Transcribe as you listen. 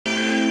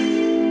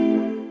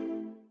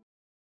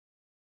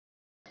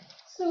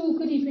So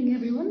good evening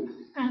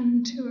everyone,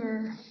 and to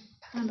our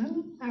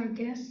panel, our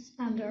guests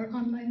and our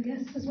online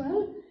guests as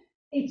well.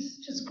 It's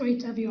just great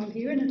to have you all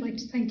here, and I'd like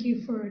to thank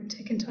you for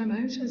taking time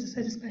out, as I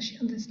said, especially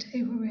on this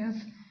day where we have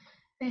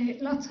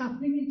lots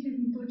happening,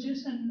 including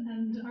budget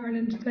and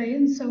Ireland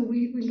playing, so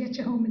we'll get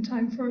you home in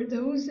time for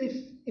those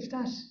if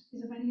that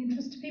is of any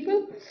interest to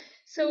people.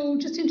 So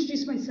just to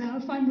introduce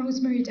myself, I'm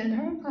Rosemary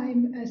Denner.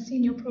 I'm a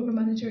Senior Programme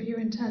Manager here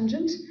in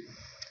Tangent.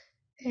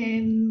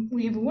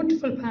 We have a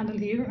wonderful panel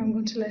here. I'm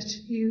going to let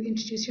you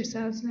introduce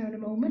yourselves now in a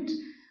moment.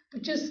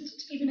 But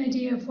just to give you an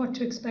idea of what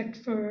to expect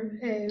for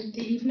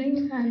the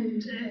evening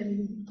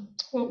and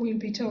what we'll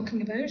be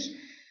talking about,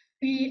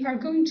 we are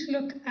going to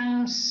look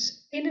at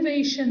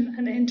innovation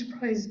and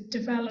enterprise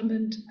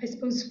development, I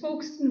suppose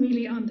focusing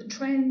really on the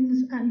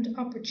trends and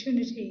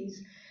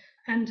opportunities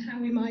and how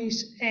we might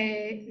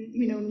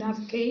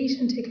navigate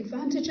and take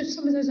advantage of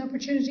some of those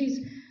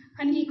opportunities.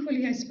 And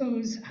equally, I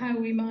suppose, how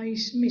we might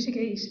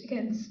mitigate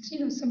against,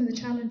 some of the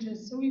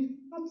challenges. So we've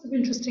lots of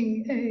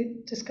interesting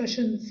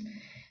discussions.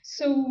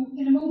 So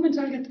in a moment,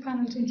 I'll get the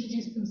panel to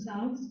introduce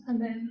themselves, and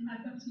then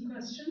I've got some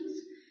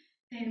questions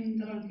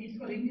that I'll be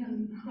putting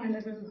on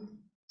high-level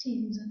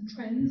themes and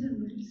trends,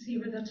 and we'll see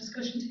where that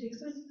discussion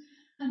takes us.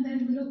 And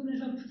then we'll open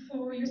it up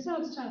for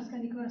yourselves to ask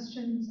any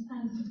questions,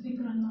 and for the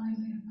people online,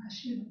 we have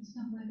Ashley on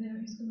standby there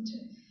who's going to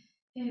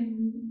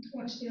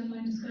watch the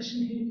online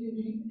discussion, who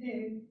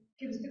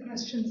give us the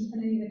questions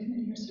and any that come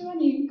in here. So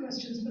any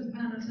questions for the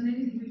panels and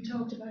anything we've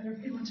talked about, or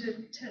if you want to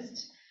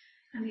test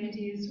any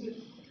ideas with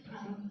the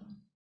panel.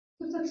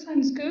 If that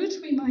sounds good,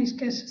 we might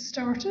get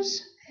started.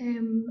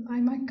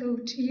 I might go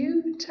to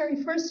you,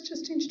 Terry, first,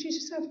 just to introduce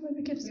yourself,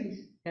 maybe give some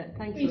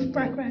brief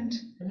background.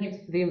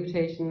 Thanks for the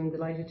invitation. I'm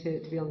delighted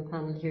to be on the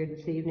panel here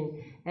this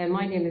evening.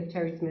 My name is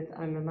Terry Smith.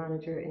 I'm a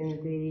manager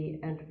in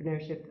the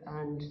Entrepreneurship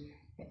and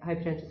High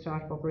Potential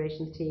Startup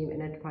Operations team in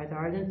Enterprise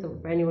Ireland. So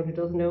for anyone who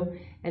doesn't know,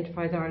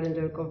 Enterprise Ireland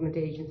are a government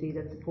agency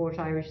that supports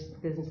Irish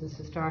businesses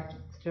to start,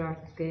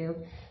 scale,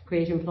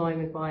 create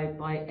employment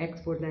by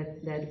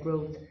export-led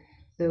growth.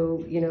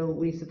 So,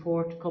 we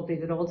support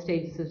companies at all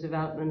stages of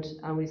development,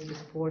 and we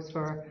support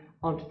for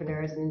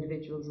entrepreneurs and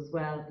individuals as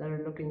well that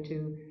are looking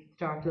to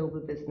start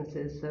global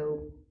businesses.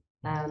 So,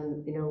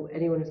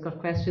 anyone who's got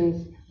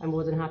questions, I'm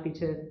more than happy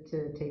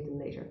to take them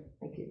later.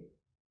 Thank you.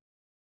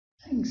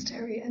 Thanks,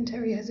 Terry. And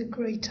Terry has a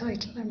great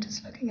title. I'm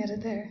just looking at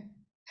it there.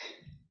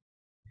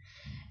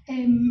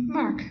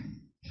 Mark.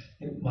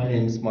 My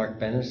name is Mark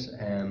Bennett.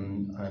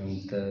 I'm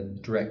the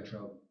director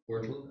of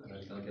Portal, and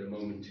I'll get a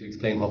moment to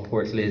explain what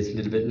Portal is a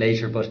little bit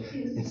later, but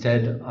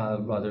instead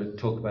I'll rather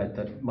talk about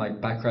that my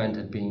background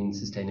had been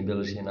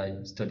sustainability, and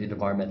I studied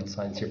environmental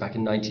science here back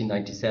in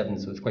 1997,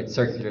 so it's quite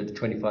circular that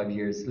 25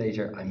 years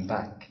later I'm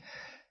back.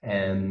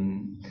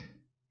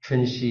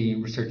 Trinity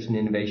Research and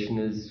Innovation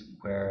is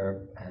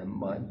where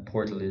my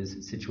Portal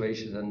is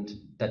situated, and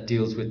that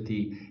deals with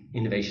the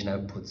innovation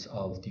outputs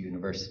of the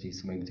university,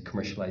 so maybe the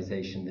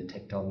commercialization, the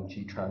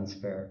technology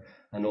transfer,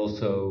 and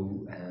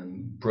also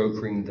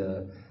brokering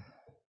the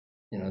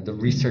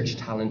research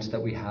talent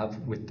that we have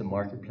with the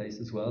marketplace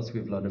as well. So we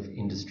have a lot of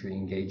industry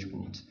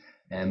engagement.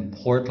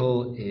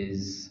 Portal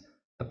is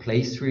a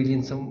place really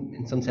in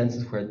some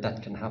senses where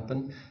that can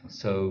happen.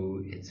 So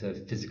it's a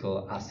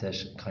physical asset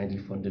kindly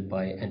funded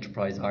by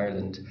Enterprise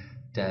Ireland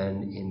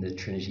down in the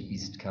Trinity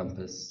East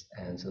campus,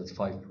 and so it's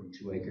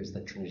 5.2 acres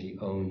that Trinity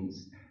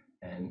owns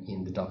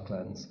in the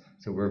Docklands.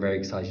 So we're very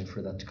excited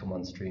for that to come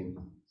on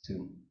stream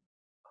soon.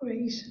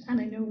 Great, and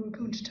I know we're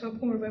going to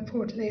talk more about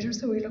Portal later,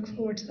 so we look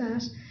forward to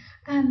that.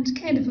 And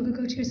Ken, if we could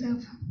go to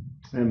yourself.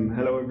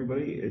 Hello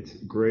everybody, it's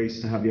great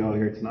to have you all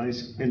here tonight,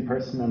 in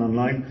person and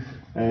online.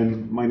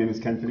 My name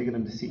is Ken Finnegan,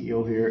 I'm the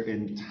CEO here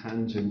in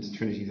Tangent,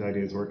 Trinity's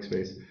Ideas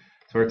Workspace.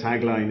 So our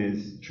tagline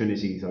is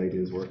Trinity's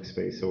Ideas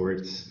Workspace, so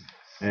it's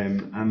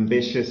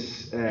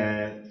ambitious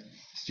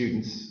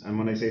students, and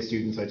when I say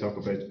students I talk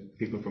about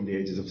people from the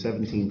ages of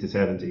 17 to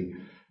 70.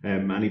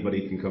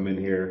 Anybody can come in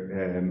here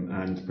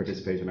and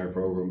participate in our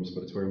programs,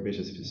 but it's where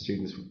ambitious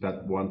students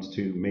that want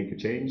to make a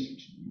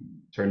change,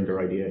 turn their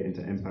idea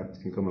into impact,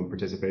 can come and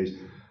participate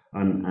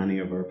on any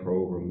of our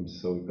programs.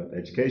 So we've got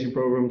education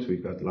programs,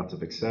 we've got lots of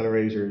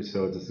accelerators,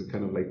 so this is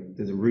kind of like,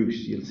 there's a route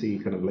you'll see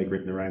kind of like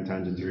written around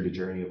Tangent here, the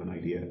journey of an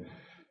idea.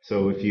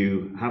 So if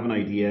you have an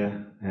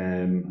idea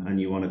and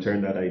you want to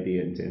turn that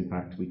idea into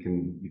impact, we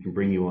can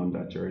bring you on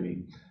that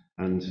journey.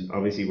 And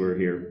obviously we're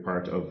here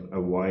part of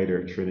a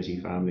wider Trinity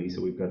family,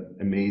 so we've got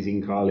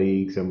amazing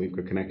colleagues and we've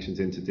got connections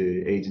into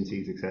the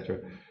agencies, etc.,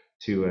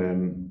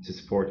 to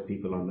support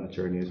people on that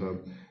journey as well.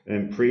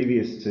 And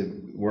previous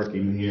to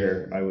working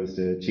here, I was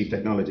the chief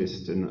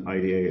technologist in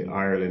IDA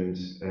Ireland,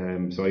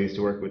 so I used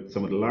to work with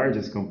some of the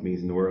largest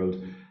companies in the world,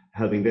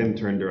 helping them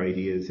turn their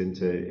ideas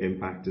into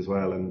impact as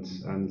well. And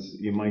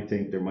you might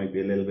think there might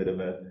be a little bit of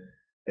a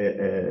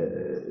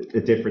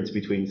difference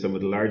between some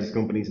of the largest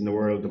companies in the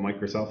world, the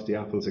Microsoft, the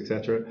Apples,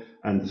 etc.,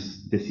 and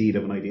the seed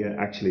of an idea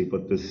actually,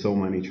 but there's so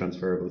many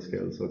transferable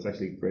skills. So it's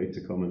actually great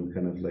to come and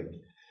kind of like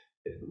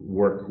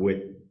work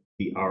with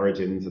the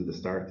origins and the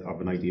start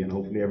of an idea. And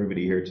hopefully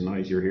everybody here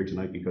tonight, you're here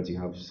tonight because you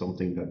have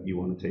something that you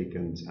want to take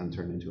and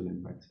turn into an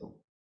impact. So.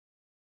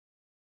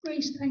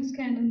 Great, thanks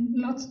Ken, and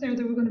lots there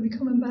that we're going to be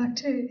coming back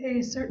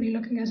to, certainly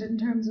looking at it in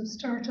terms of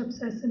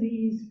startups,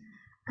 SMEs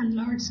and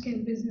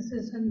large-scale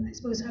businesses, and I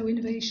suppose how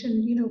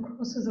innovation,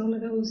 crosses all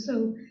of those.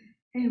 So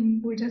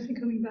we're definitely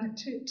coming back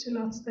to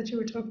lots that you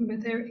were talking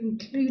about there,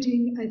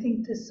 including, I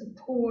think, the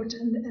support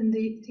and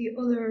the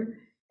other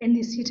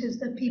initiatives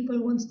that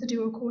people, once they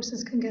do our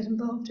courses, can get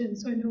involved in.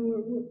 So I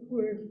know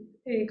we're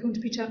going to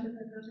be chatting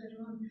about that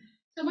later on.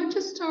 So I might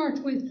just start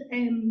with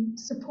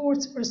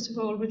supports, first of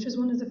all, which is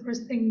one of the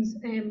first things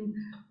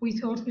we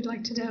thought we'd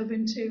like to delve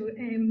into.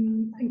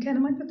 And Ken, I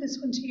might put this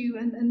one to you,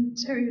 and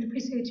Terry, would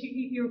appreciate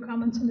your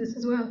comments on this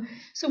as well.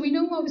 So we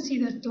know obviously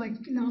that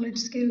knowledge,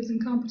 skills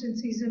and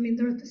competencies, I mean,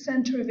 they're at the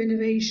centre of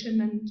innovation,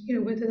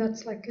 and whether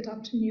that's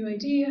adopting a new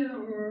idea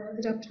or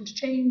adapting to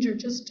change, or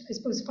just, I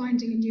suppose,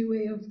 finding a new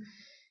way of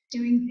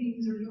doing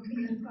things or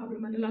looking at a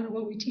problem. And a lot of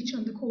what we teach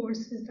on the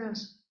course is that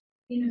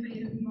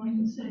innovative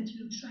mindset,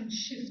 trying to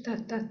shift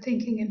that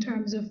thinking in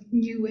terms of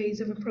new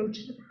ways of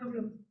approaching the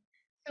problem.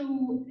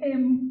 So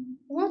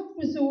what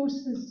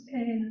resources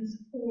and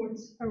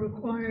supports are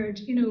required,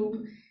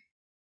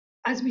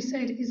 as we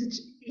said,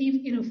 is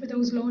it, for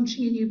those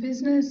launching a new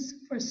business,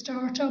 for a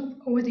startup,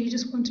 or whether you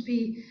just want to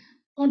be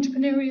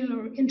entrepreneurial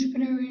or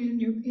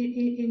entrepreneurial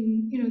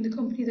in the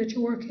company that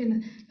you work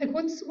in?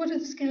 What are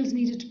the skills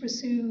needed to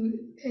pursue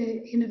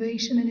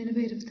innovation and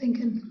innovative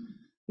thinking?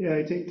 Yeah,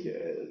 I think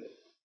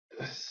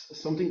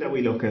something that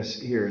we look at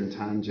here in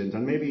Tangent,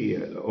 and maybe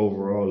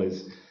overall,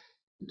 is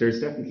there's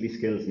definitely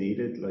skills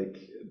needed, like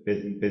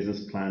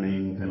business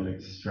planning, kind of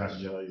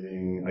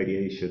strategizing,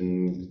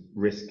 ideation,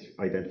 risk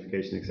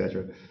identification,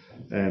 etc.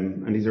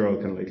 And these are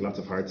all kind of lots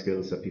of hard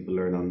skills that people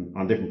learn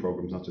on different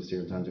programs, not just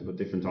here in Tangent, but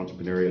different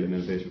entrepreneurial and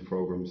innovative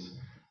programs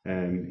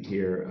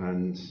here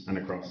and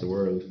across the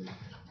world.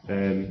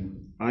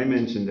 I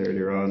mentioned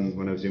earlier on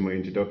when I was doing my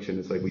introduction,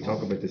 it's we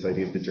talk about this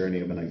idea of the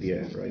journey of an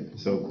idea, right?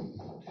 So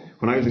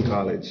when I was in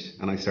college,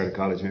 and I started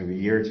college maybe a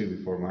year or two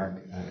before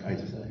Mark, I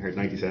just heard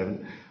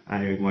 97,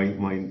 and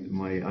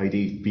my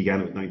ID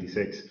began with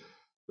 96.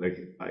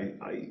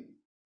 I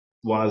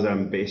was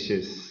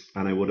ambitious,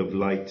 and I would have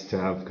liked to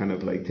have kind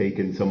of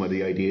taken some of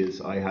the ideas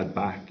I had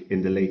back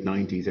in the late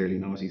 90s, early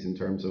 90s in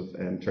terms of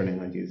turning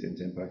ideas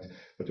into impact.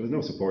 But there was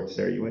no supports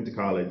there. You went to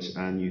college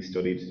and you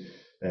studied.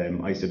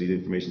 I studied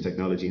information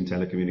technology and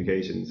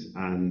telecommunications,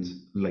 and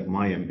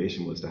my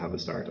ambition was to have a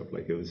startup.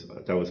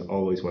 That was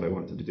always what I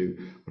wanted to do,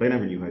 but I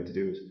never knew how to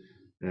do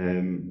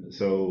it.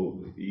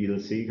 So you'll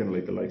see kind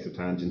of the likes of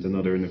Tangent and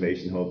other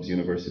innovation hubs,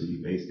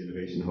 university-based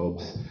innovation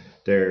hubs.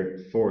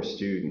 They're for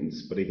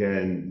students, but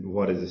again,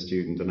 what is a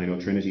student? And I know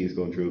Trinity is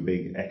going through a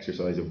big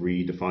exercise of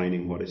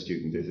redefining what a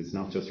student is. It's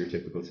not just your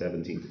typical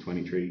 17 to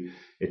 23.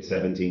 It's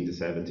 17 to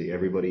 70.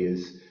 Everybody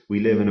is. We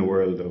live in a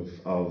world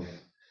of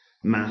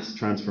mass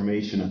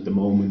transformation at the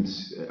moment.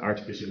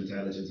 Artificial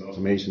intelligence,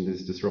 automation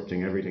is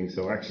disrupting everything.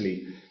 So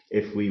actually,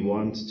 if we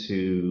want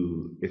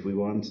to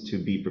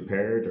be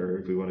prepared, or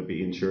if we want to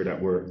be ensure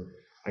that we're,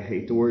 I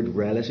hate the word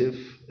relative,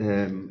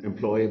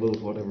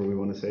 employable, whatever we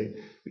want to say,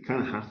 we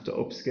kind of have to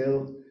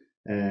upskill,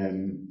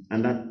 and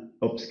that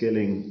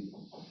upskilling,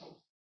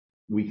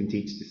 we can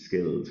teach the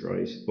skills,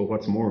 right? But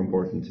what's more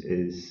important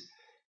is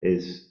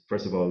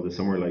first of all, the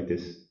somewhere like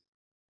this,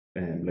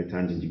 like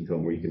Tangent, you can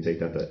come where you can take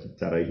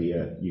that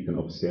idea, you can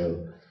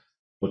upscale.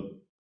 But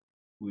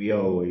we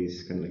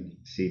always kind of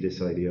see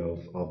this idea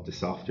of the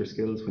softer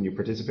skills when you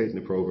participate in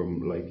a program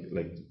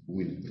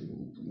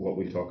what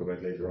we'll talk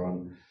about later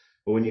on.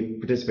 But when you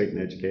participate in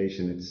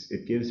education,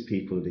 it gives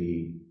people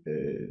the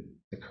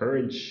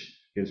courage,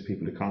 gives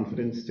people the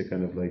confidence to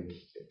kind of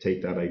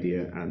take that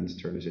idea and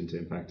turn it into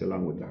impact,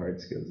 along with the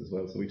hard skills as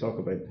well. So we talk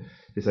about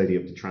this idea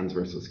of the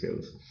transversal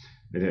skills.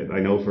 I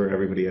know for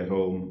everybody at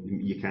home,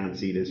 you can't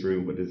see this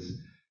room, but there's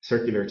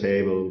circular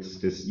tables.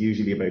 There's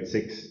usually about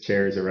 6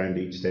 chairs around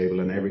each table,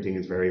 and everything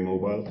is very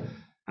mobile.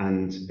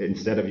 And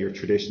instead of your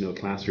traditional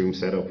classroom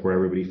setup where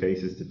everybody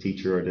faces the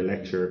teacher or the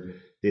lecturer,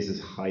 this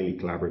is highly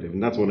collaborative,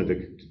 and that's one of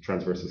the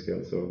transversal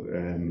skills. So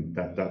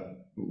that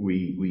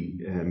we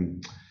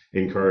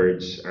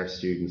encourage our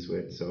students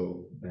with.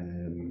 So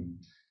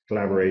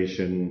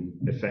collaboration,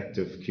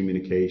 effective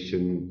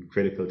communication,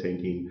 critical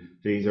thinking.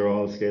 These are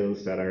all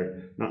skills that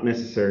are not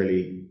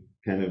necessarily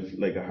kind of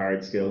like a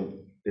hard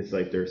skill. It's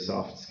they're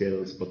soft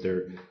skills, but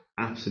they're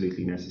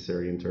absolutely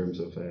necessary in terms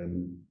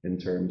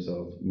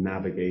of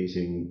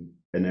navigating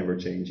an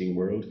ever-changing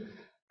world.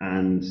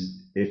 And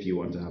if you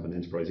want to have an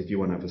enterprise, if you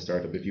want to have a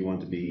startup, if you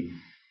want to be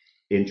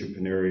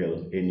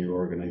entrepreneurial in your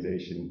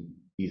organization,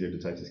 these are the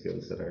types of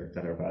skills that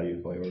are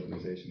valued by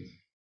organizations.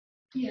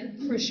 Yeah,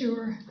 for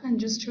sure. And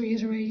just to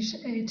reiterate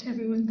to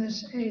everyone that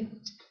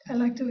I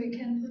like the way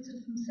Ken puts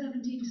it, from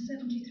 17 to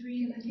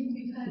 73, and I think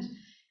we've had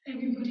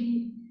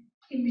everybody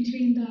in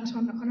between that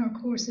on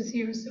our courses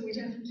here, so we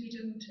definitely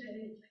don't,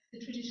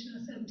 the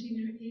traditional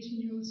 17 or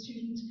 18-year-old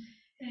student,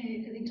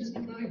 I think doesn't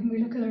apply when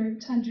we look at our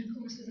Tangent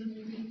courses, and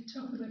we'll be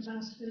talking about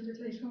that a little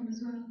bit later on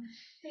as well.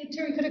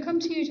 Terry, could I come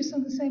to you just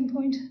on the same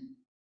point?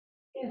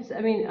 Yes,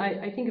 I mean,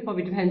 I think it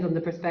probably depends on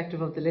the perspective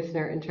of the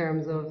listener in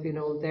terms of,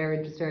 their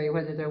interest area,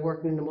 whether they're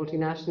working in a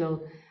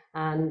multinational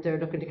and they're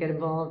looking to get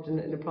involved in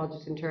a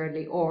project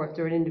internally, or if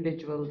they're an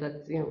individual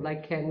that's,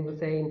 like Ken was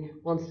saying,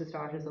 wants to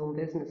start his own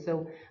business.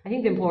 So I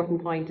think the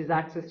important point is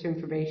access to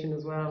information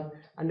as well,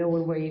 and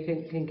knowing where you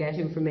can get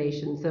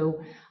information.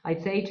 So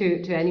I'd say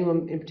to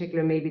anyone in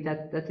particular, maybe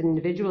that's an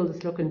individual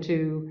that's looking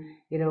to,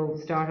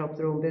 start up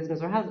their own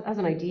business, or has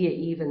an idea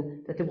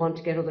even that they want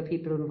to get other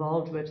people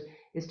involved with,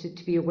 is to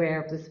be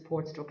aware of the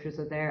support structures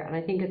are there. And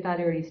I think at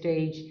that early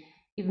stage,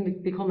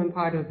 even becoming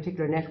part of a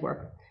particular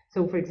network.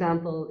 So for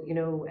example,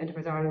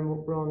 Enterprise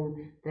Ireland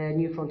run the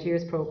New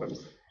Frontiers programs.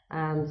 So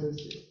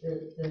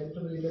the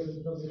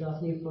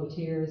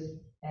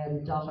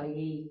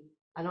www.newfrontiers.ie,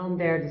 and on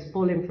there's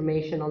full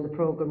information on the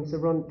programs. They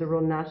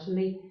run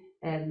nationally.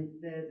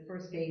 The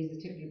first phase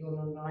is typically run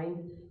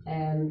online.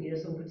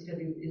 Someone could still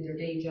be in their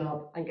day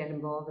job and get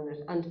involved in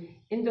it. And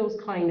in those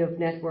kind of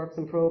networks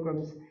and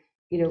programs,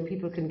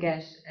 people can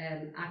get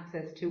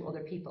access to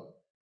other people.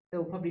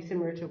 So probably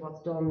similar to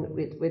what's done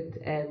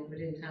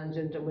within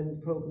Tangent and with the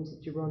programs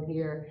that you run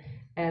here.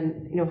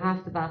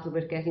 Half the battle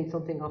with getting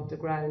something off the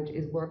ground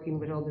is working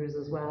with others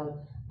as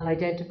well, and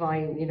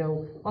identifying,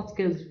 what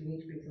skills do we need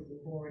to bring something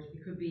forward.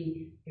 It could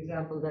be, for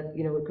example, that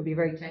it could be a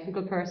very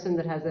technical person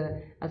that has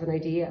an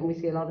idea, and we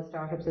see a lot of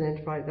startups in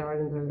Enterprise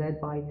Ireland are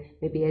led by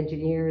maybe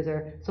engineers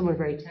or someone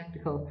very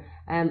technical.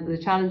 The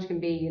challenge can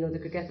be, they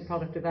could get the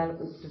product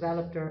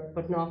developed,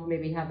 but not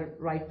maybe have it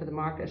right for the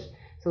market.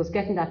 So it's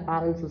getting that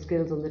balance of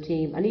skills on the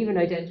team, and even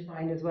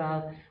identifying as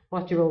well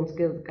what your own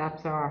skills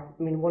gaps are.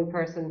 I mean, one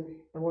person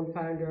and one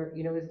founder,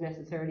 isn't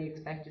necessarily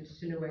expected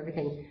to know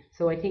everything.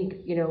 So I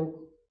think,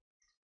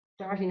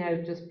 starting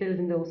out, just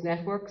building those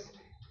networks,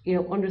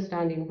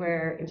 understanding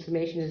where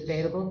information is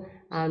available.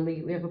 And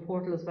we have a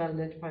portal as well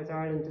in Enterprise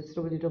Ireland. It's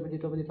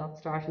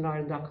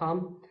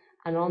www.startingireland.com.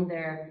 And on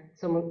there,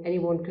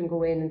 anyone can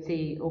go in and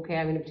see, okay,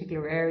 I'm in a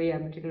particular area, a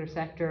particular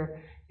sector,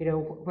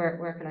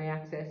 where can I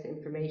access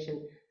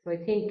information? So I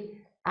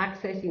think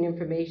accessing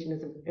information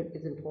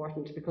is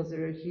important, because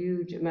there are a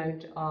huge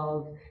amount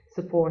of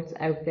supports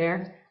out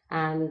there,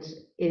 and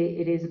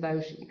it is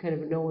about kind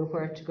of knowing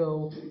where to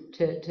go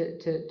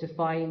to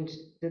find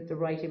the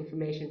right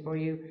information for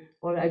you.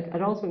 But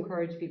I'd also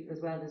encourage people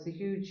as well. There's a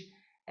huge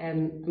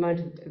amount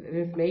of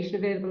information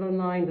available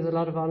online. There's a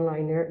lot of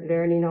online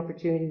learning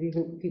opportunities,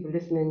 even people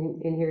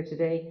listening in here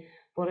today.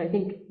 But I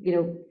think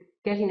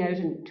getting out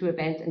to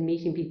events and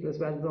meeting people as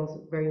well is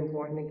also very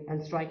important,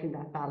 and striking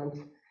that balance.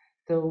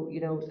 So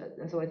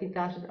so I think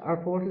that our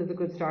portal is a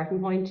good starting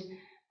point.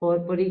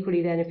 But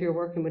equally then, if you're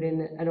working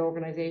within an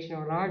organisation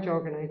or a large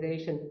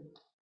organisation,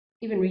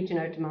 even reaching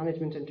out to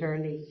management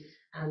internally,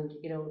 and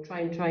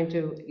trying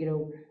to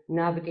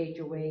navigate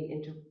your way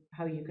into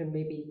how you can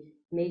maybe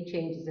make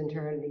changes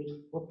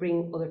internally, or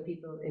bring other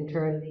people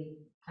internally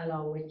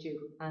along with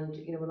you. And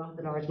a lot of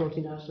the large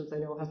multinationals I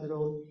know have their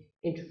own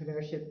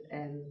entrepreneurship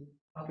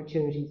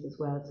opportunities as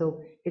well.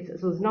 So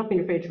it's not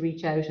being afraid to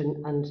reach out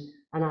and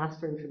ask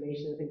for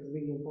information. I think is a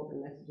really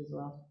important message as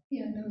well.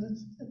 Yeah, no,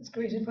 that's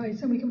great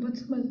advice, and we can put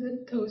some of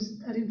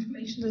that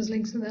information, those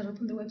links, and that up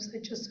on the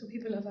website, just so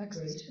people have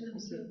access to them.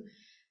 So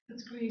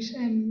that's great,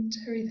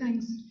 Terry.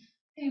 Thanks.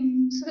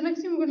 So the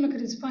next thing we're going to look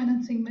at is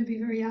financing, maybe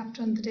very apt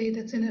on the day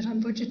that's in it, on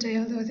budget day,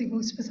 although I think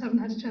most of us haven't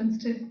had a chance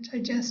to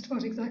digest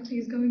what exactly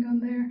is going on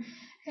there.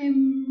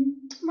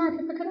 Mark,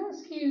 if I could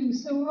ask you,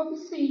 so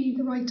obviously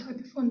the right type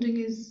of funding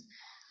is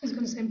going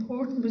to say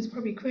important, but it's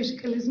probably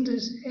critical, isn't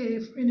it,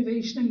 for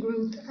innovation and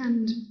growth,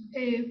 and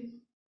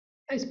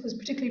I suppose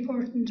particularly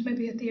important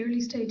maybe at the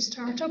early stage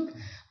startup,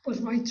 but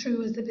right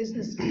through as the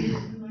business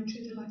scales and right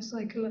through the life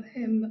cycle of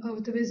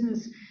the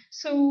business.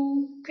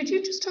 So could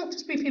you just talk to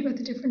us briefly about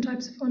the different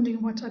types of funding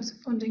and what types of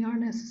funding are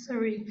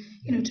necessary,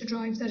 to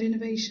drive that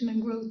innovation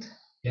and growth?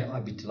 Yeah,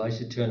 I'd be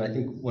delighted to. And I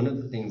think one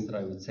of the things that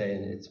I would say,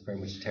 and it's very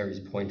much Terry's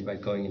point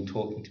about going and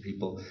talking to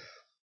people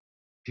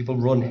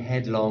run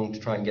headlong to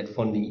try and get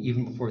funding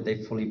even before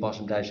they've fully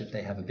bottomed out if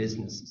they have a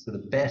business. So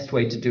the best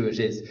way to do it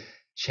is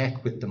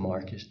check with the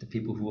market, the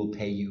people who will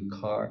pay you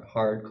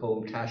hard,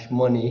 cold cash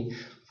money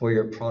for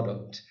your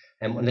product.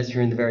 Unless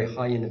you're in the very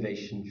high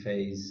innovation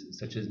phase,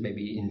 such as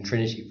maybe in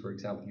Trinity, for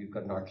example, you've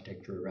got an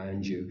architecture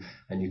around you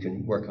and you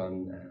can work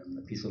on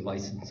a piece of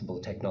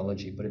licensable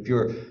technology. But if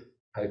you're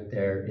out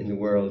there in the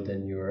world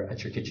and you're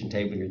at your kitchen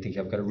table and you're thinking,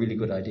 I've got a really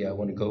good idea, I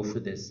want to go for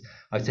this,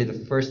 I'd say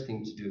the first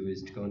thing to do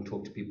is to go and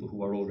talk to people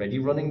who are already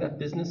running that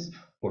business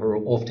or who are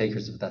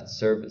off-takers of that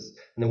service.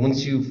 And then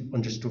once you've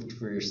understood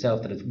for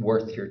yourself that it's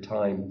worth your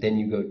time, then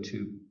you go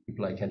to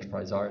people like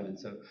Enterprise Ireland.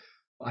 So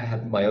I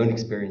had my own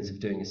experience of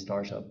doing a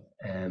startup,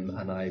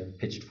 and I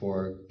pitched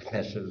for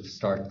competitive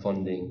start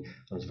funding.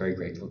 I was very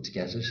grateful to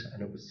get it,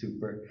 and it was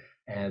super.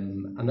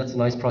 And that's a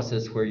nice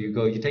process where you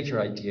take your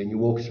idea and you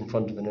walk it in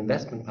front of an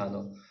investment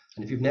panel.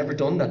 And if you've never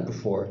done that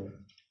before,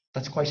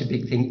 that's quite a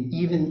big thing,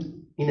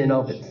 even in and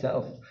of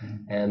itself.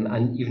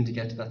 And even to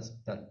get to that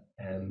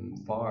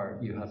far,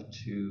 you have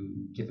to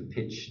give a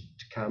pitch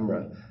to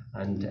camera.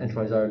 And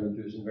Enterprise Ireland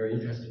do it in a very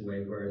interesting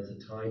way, where it's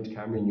a timed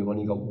camera and you've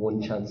only got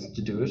one chance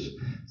to do it.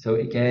 So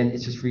again,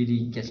 it's just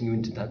really getting you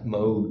into that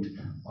mode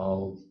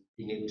of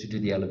being able to do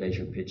the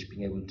elevator pitch,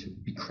 being able to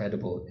be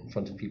credible in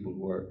front of people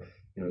who are,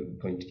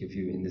 going to give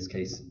you, in this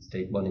case,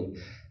 state money.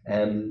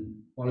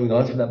 Following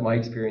on from that, my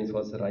experience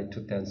was that I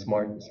took down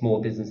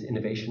small business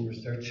innovation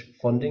research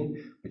funding,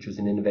 which was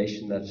an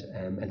innovation that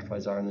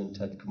Enterprise Ireland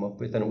had come up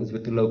with, and it was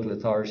with the local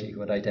authority who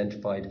had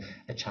identified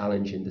a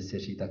challenge in the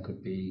city that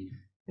could be,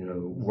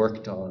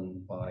 worked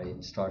on by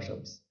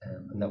startups,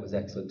 and that was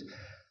excellent.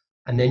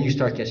 And then you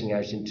start getting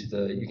out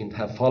into you can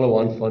have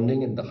follow-on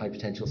funding and the high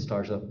potential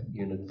startup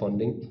unit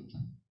funding.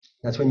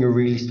 That's when you're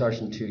really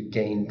starting to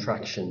gain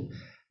traction.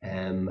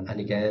 And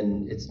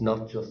again, it's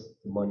not just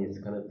the money, it's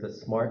kind of the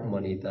smart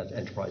money that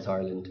Enterprise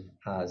Ireland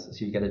has.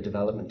 So you get a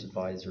development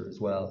advisor as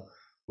well,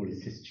 who will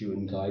assist you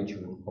and guide you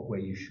in what way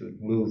you should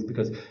move,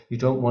 because you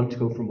don't want to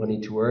go for money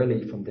too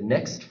early from the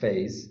next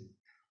phase,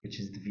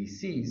 which is the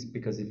VCs,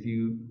 because if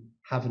you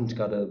haven't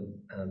got a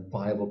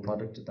viable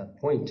product at that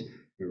point,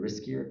 you're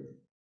riskier.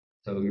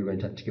 So you're going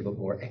to have to give up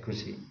more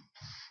equity.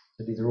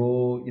 So these are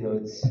all,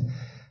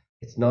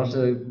 it's not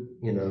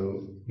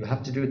you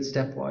have to do it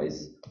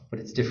stepwise, but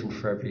it's different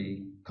for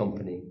every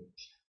company,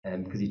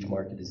 because each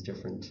market is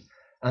different.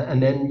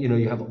 And then,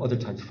 you have other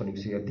types of funding.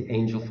 So you have the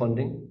angel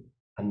funding,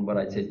 and what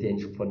I'd say is the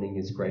angel funding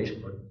is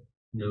great, but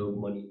no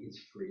money is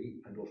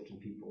free, and often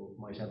people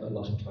might have a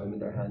lot of time in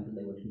their hand and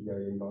they want to be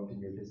very involved in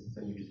your business,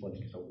 and you just want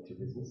to get on with your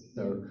business.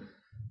 So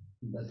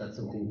that's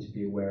something to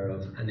be aware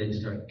of. And then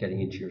start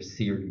getting into your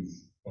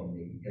series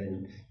funding.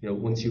 And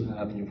once you've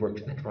worked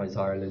with Enterprise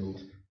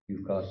Ireland,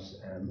 you've got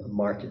a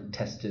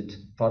market-tested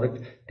product,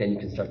 then you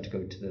can start to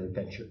go to the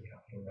venture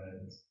capital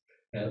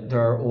rounds. There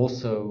are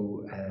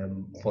also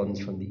funds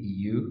from the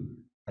EU,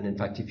 and in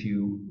fact, if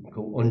you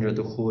go under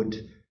the hood,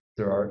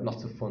 there are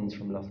lots of funds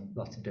from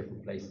lots of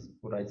different places.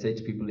 What I'd say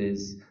to people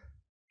is,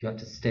 you have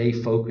to stay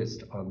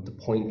focused on the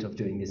point of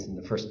doing this in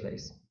the first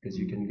place, because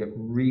you can get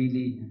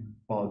really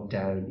bogged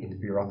down in the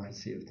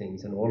bureaucracy of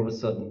things, and all of a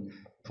sudden you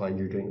find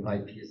you're doing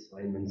IP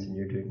assignments and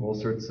you're doing all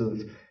sorts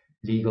of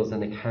legals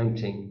and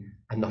accounting,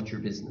 and not your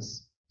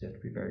business. You have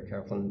to be very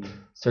careful. And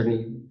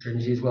certainly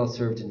Trinity is well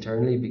served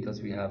internally,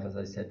 because we have, as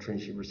I said,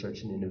 Trinity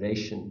Research and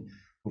Innovation,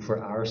 who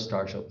for our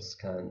startups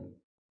can,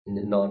 in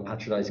a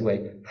non-patronizing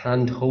way,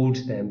 hand-hold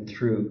them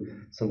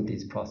through some of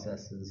these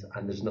processes.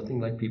 And there's nothing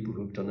like people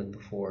who've done it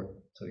before.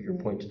 So your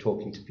point of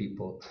talking to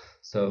people.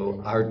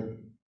 So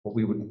what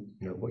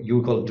you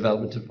would call a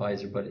development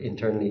advisor, but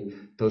internally,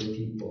 those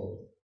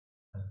people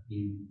have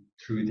been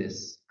through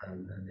this,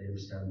 and they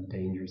understand the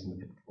dangers and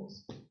the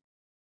pitfalls.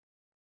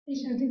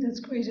 I think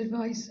that's great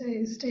advice.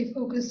 Stay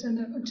focused, and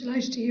I'm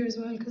delighted to hear as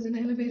well, because an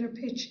elevator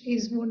pitch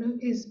is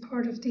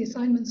part of the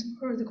assignments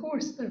for the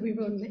course that we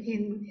run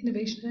in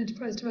innovation and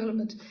enterprise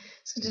development.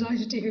 So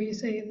delighted to hear you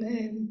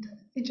saying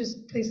it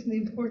just placing the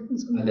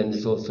importance on that. And then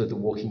there's also the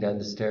walking down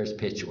the stairs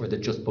pitch, or the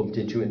just bumped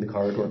into in the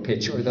corridor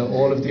pitch, or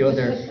all of the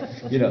other,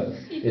 that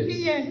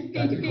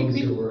becomes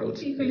your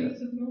world. Equally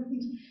as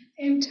important.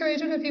 Terry, I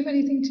don't know if you have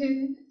anything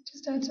to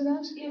just add to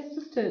that. Yes,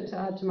 just to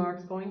add to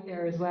Mark's point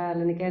there as well,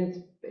 and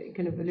again, it's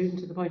kind of alluding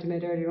to the point I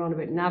made earlier on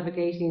about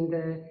navigating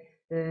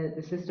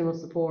the system of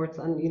supports,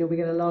 and we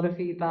get a lot of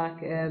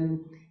feedback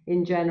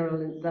in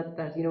general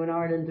that in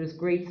Ireland there's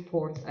great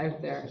supports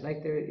out there.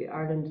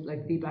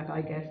 Ireland, feedback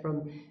I get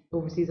from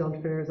overseas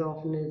entrepreneurs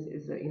often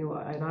is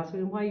I've asked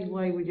them,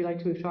 why would you like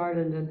to move to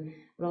Ireland, and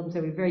a lot of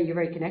them say you're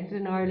very connected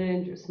in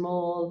Ireland, you're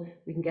small,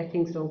 we can get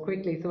things done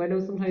quickly. So I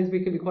know sometimes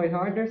we can be quite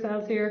hard on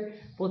ourselves here,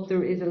 but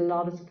there is a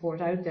lot of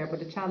support out there. But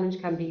the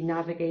challenge can be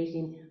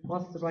navigating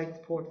what's the right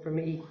support for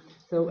me.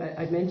 So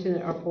I'd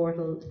mentioned our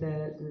portal,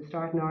 the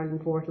Start in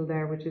Ireland portal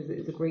there, which is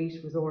a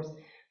great resource.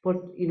 But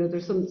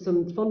there's some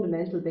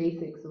fundamental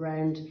basics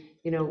around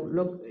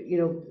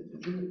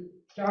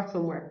start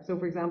somewhere. So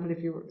for example,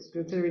 if you're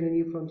considering the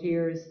New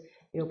Frontiers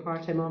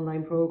part-time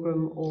online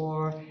program,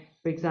 or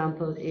for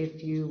example,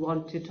 if you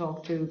want to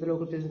talk to the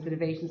local business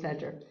innovation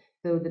centre,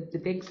 so the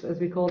BICs, as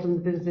we call them,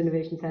 the business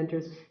innovation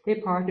centres, they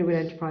partner with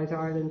Enterprise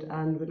Ireland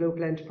and with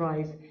local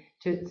enterprise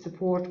to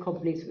support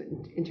companies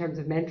in terms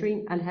of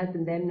mentoring and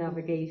helping them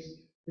navigate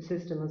the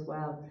system as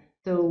well.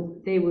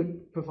 So they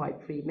would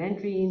provide free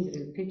mentoring, they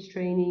do pitch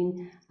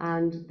training,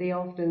 and they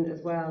often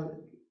as well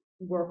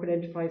work with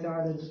Enterprise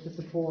Ireland to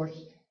support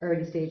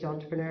early stage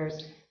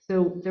entrepreneurs.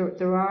 So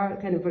there are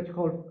kind of what you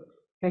call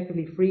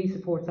effectively free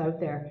supports out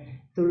there.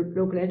 So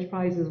local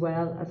enterprise as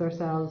well as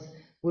ourselves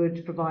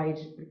would provide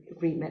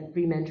free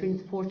mentoring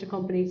support to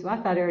companies. So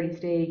at that early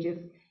stage,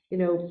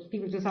 if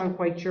people just aren't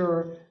quite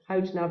sure how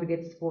to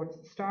navigate the support,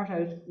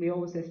 we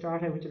always say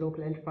start out with your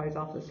local enterprise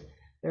office.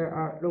 There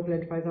are local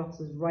enterprise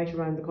offices right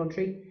around the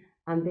country,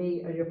 and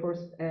they are your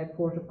first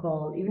port of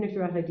call, even if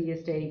you're at idea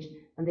stage,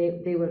 and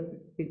they will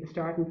be the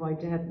starting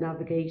point to help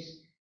navigate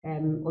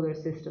other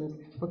systems.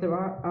 But there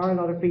are a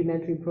lot of free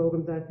mentoring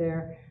programs out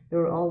there.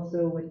 There are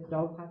also with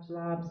Dog Patch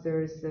Labs,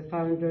 there's the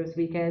Founders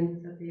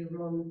Weekends that they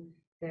run.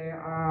 There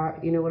are,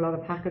 a lot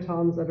of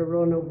hackathons that are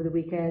run over the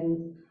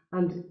weekends.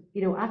 And,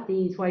 at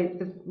these, while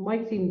they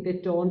might seem a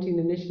bit daunting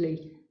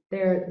initially,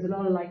 there's a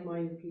lot of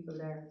like-minded people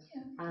there.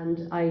 Yeah.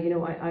 And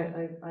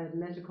I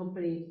met a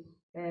company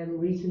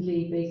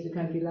recently based in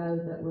County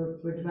Louth that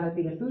we're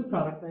developing a food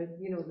product.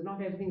 Now,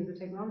 not everything is a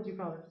technology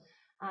product.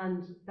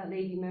 And that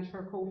lady met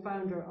her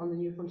co-founder on the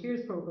New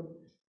Frontiers program.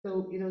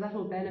 So, that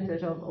whole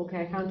benefit of,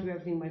 okay, I can't do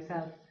everything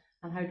myself,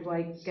 and how do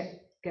I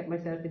get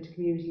myself into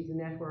communities and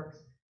networks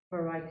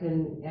where I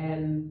can,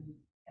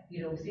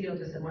 see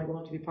others that might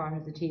want to be part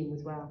of the team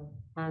as well.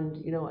 And,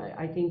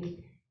 I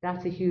think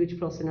that's a huge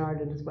plus in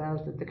Ireland as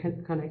well, that the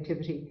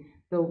connectivity.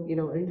 So,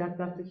 I think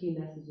that's the key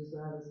message as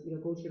well, is,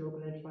 go to your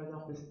local enterprise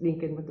office,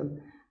 link in with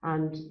them,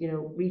 and,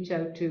 reach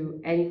out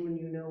to anyone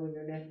you know in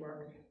your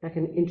network that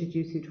can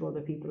introduce you to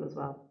other people as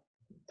well.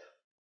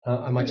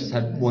 I might just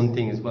add one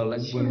thing as well.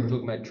 Like when we're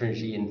talking about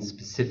Trinity in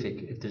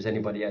specific, if there's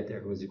anybody out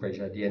there who has a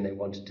great idea and they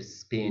wanted to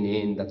spin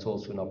in, that's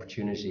also an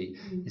opportunity,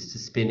 is to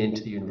spin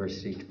into the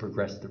university to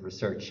progress the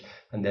research.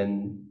 And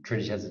then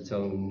Trinity has its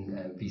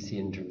own VC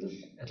in terms of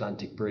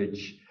Atlantic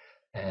Bridge.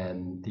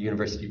 The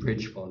University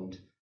Bridge Fund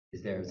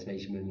is there. It's an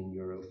 €80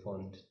 million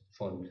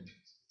fund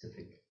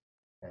specific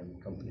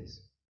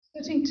companies.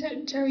 I think,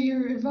 Terry,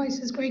 your advice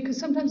is great, because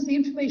sometimes the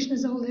information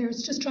is all there.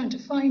 It's just trying to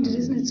find it,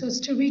 isn't it? So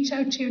it's to reach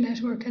out to your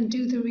network and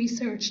do the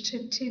research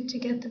to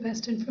get the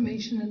best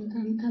information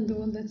and the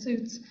one that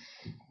suits.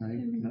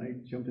 Can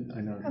I jump in?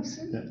 I know.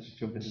 Absolutely.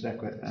 Jump into that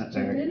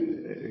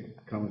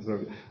comment.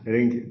 I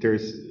think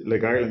there's,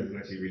 like, Ireland is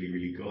actually really,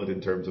 really good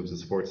in terms of the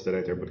sports that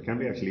out there, but it can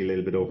be actually a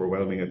little bit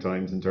overwhelming at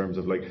times in terms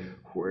of, like,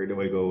 where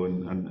do I go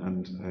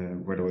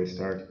and where do I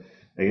start?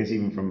 I guess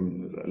even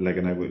from, like,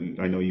 and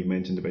I know you've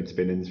mentioned about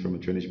spin-ins from a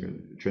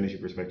Trinity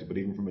perspective, but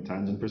even from a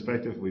Tangent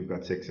perspective, we've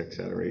got 6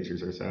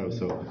 accelerators ourselves.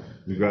 So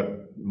we've got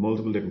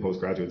multiple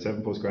different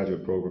 7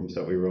 postgraduate programs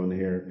that we run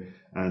here,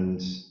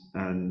 and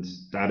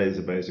that is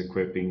about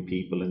equipping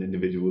people and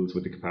individuals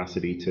with the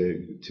capacity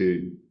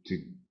to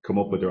come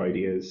up with their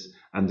ideas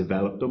and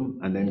develop them,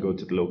 and then go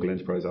to the local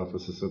enterprise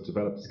offices, so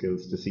develop the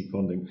skills to seek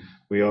funding.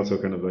 We also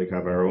kind of like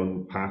have our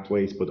own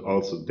pathways, but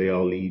also they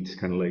all lead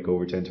kind of like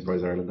over to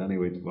Enterprise Ireland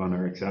anyway on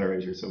our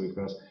accelerators. So we've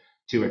got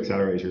 2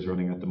 accelerators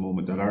running at the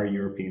moment that are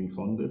European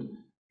funded,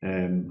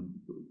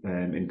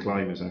 in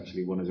climate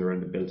actually. One is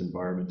around the built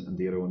environment and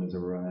the other one is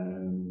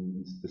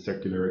around the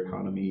circular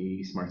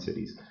economy, smart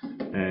cities.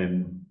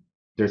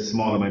 There's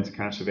small amounts of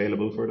cash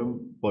available for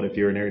them, but if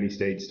you're an early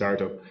stage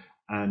startup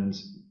and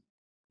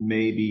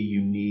maybe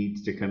you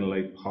need to kind of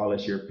like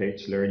polish your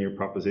pitch, learn your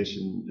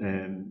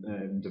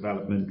proposition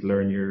development,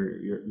 learn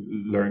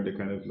the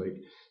kind of like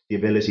the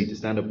ability to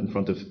stand up in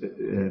front of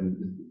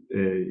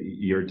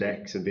your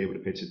decks and be able to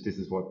pitch it. This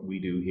is what we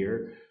do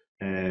here,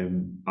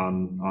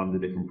 on the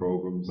different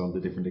programs, on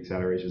the different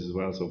accelerators as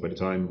well. So by the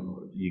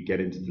time you get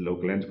into the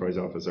local enterprise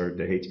office or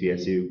the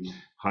HBSU,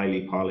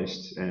 highly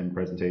polished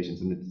presentations,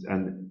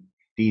 and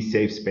these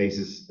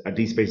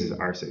spaces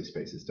are safe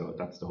spaces. Though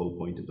that's the whole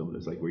point of them.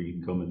 It's like where you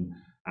can come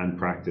and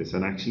practice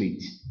and actually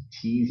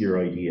tease your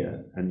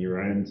idea, and you're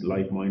around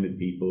like-minded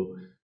people.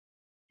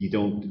 You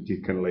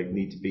kind of like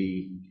need to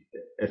be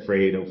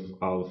afraid of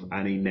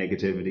any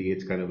negativity.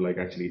 It's kind of like,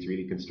 actually it's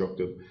really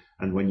constructive,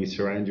 and when you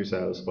surround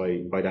yourselves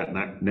by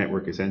that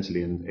network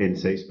essentially in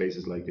safe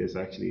spaces like this,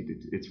 actually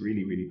it's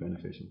really, really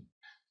beneficial.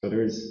 So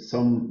there's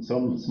some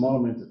small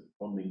amount of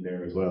funding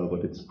there as well,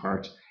 but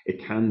it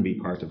can be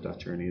part of that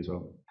journey as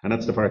well, and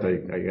that's the part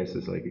I guess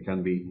is like, it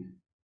can be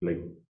like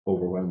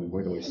overwhelming.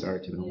 Where do I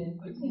start?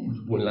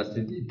 One last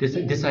thing.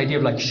 This idea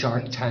of like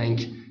Shark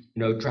Tank,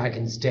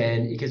 Dragon's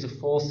Den, it gives a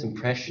false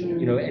impression.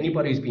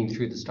 Anybody who's been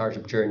through the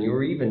startup journey,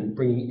 or even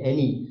bringing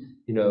any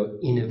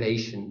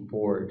innovation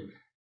forward,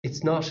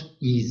 it's not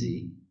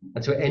easy.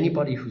 And so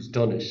anybody who's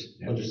done it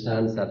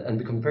understands that, and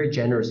become very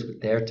generous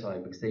with their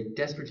time, because they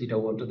desperately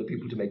don't want other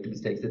people to make the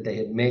mistakes that they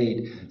had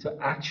made. So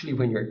actually,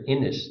 when you're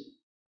in it,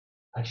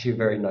 actually a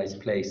very nice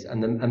place.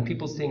 And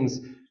people's things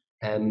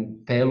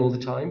fail all the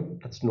time.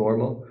 That's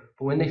normal.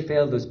 But when they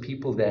fail, those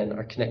people then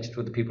are connected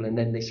to other people, and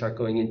then they start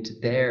going into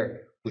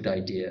their good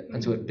idea,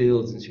 and so it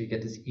builds, and so you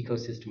get this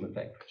ecosystem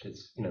effect, which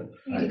is,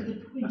 Really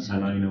good point.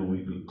 And I know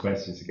we've got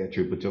questions to get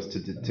through, but just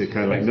to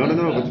kind of like, no,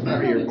 but to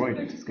marry your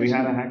point, we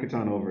had a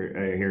hackathon over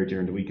here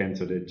during the weekend,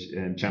 so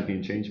the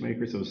Champion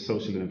Changemaker, so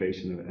social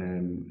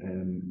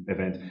innovation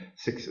event,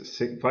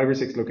 5 or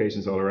 6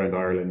 locations all around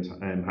Ireland,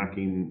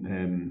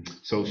 hacking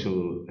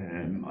social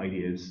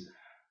ideas.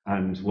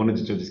 And one of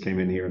the judges came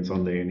in here on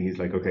Sunday, and he's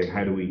like, okay,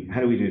 how do we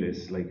do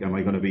this? Like, am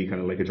I going to be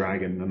kind of like a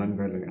dragon? And I'm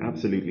going like,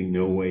 absolutely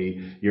no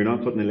way. You're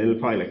not putting a little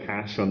pile of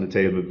cash on the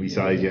table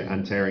beside you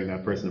and tearing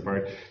that person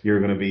apart. You're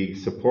going to be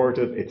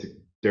supportive.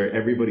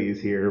 Everybody is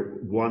here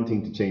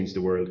wanting to change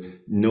the world.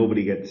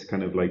 Nobody gets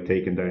kind of like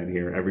taken down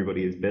here.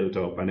 Everybody is built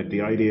up. And if the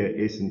idea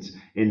isn't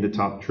in the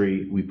top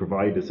 3, we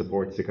provide the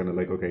supports to kind of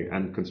like, okay,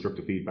 and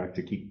constructive feedback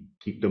to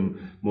keep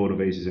them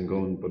motivated and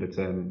going. But it's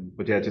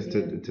but yeah, just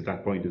to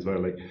that point as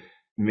well, like,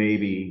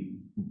 maybe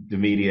the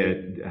media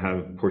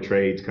have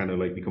portrayed kind of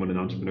like becoming an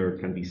entrepreneur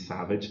can be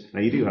savage. Now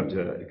you do have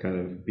to kind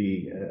of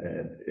be,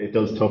 it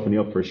does toughen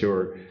you up for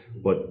sure,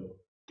 but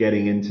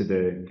getting into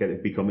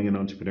becoming an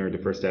entrepreneur, the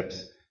first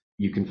steps,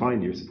 you can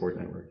find your support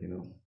network, you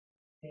know.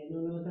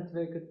 No, that's a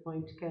very good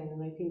point, Ken.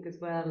 And I think as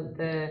well,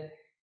 the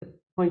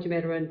point you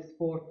made around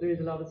support, there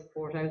is a lot of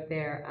support out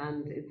there,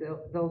 and it's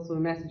also a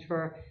message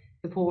for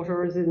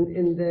supporters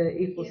in the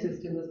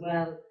ecosystem as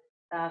well.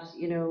 That,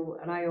 you know,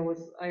 and I always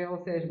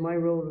say it in my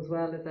role as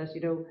well, is that,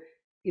 you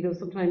know,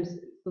 sometimes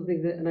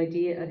something that an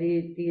idea at the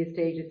idea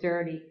stage, it's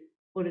early,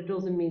 but it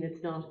doesn't mean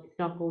it's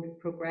not going to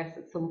progress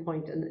at some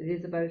point. And it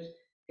is about,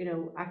 you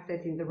know,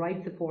 accessing the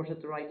right support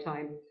at the right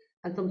time.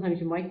 And sometimes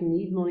you might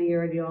need money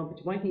early on, but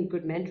you might need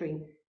good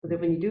mentoring, so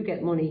that when you do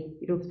get money,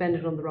 you don't spend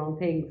it on the wrong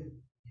things.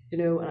 You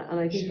know, and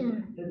I think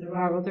that there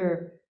are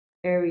other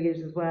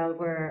areas as well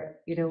where,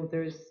 you know,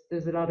 there's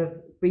a lot of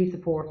free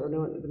support. I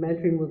know the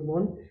mentoring was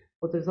one,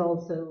 but there's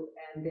also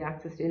the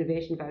access to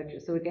innovation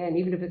vouchers. So again,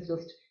 even if it's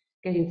just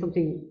getting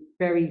something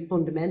very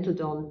fundamental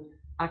done,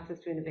 access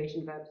to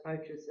innovation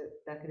vouchers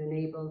that can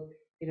enable,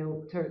 you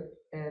know,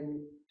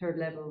 third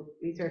level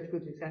research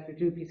groups, etc.,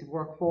 do a piece of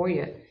work for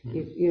you.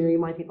 You know, you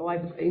might think,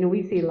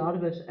 we see a lot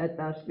of it at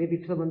that.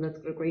 Maybe someone that's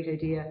got a great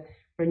idea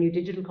for a new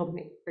digital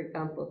company, for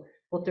example,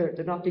 but they're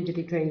not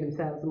digitally trained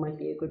themselves. It might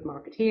be a good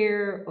market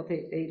here, but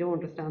they don't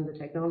understand the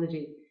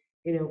technology.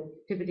 You know,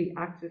 typically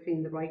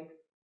accessing the right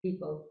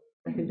people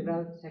that can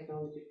develop the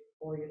technology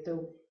for you.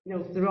 So, you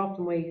know, there are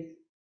often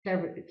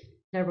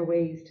clever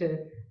ways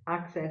to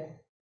access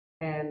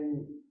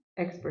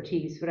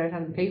expertise without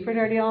having to pay for it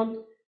early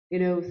on. You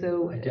know,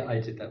 so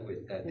I did that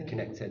with the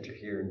Connect Centre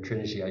here in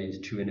Trinity. I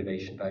used 2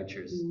 innovation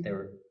vouchers. They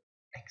were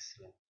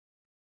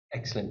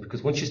excellent,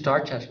 because once you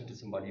start chatting to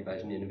somebody about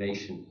an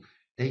innovation,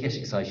 they get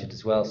excited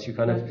as well. So you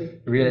kind of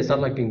realize it's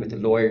not like being with a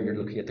lawyer and you're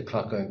looking at the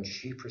clock going,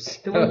 jeepers,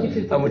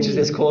 how much is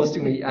this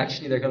costing me?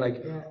 Actually, they're kind of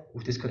like,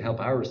 oh, this could help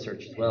our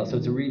research as well. So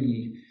it's a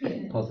really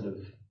positive.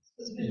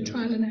 It's a bit of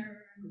trial and error.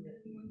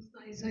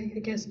 Nice, I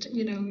guess,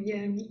 you know,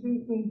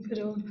 won't fit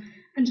on.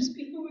 And just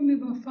before we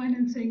move off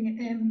financing,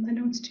 I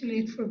know it's too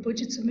late for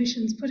budget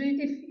submissions, but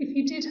if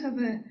you did have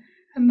a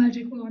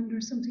magic wand or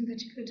something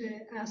that you could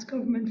ask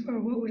government for,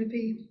 what would it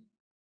be?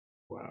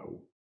 Wow.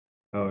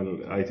 Oh,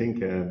 I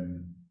think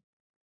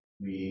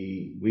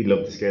we'd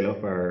love to scale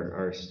up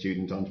our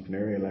student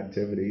entrepreneurial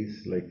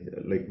activities.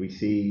 Like we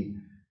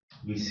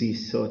see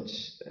such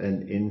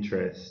an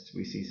interest.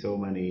 We see so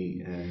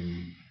many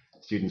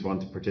students want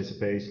to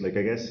participate. Like,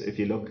 I guess if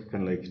you look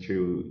kind of like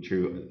through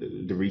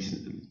the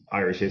recent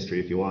Irish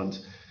history, if you want,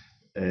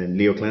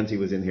 Leo Clancy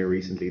was in here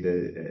recently,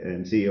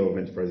 the CEO of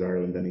Enterprise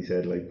Ireland, and he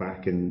said, like,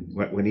 back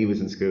when he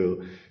was in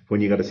school, when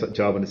you got a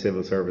job in the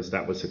civil service,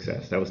 that was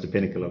success. That was the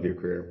pinnacle of your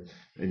career.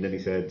 And then he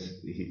said,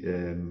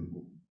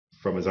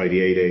 from his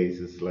IDA days,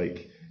 is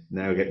like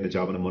now getting a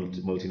job in a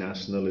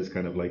multinational is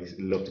kind of like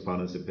looked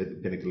upon as the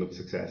pinnacle of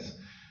success.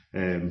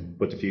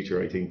 But the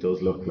future, I think,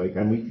 does look like,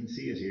 and we can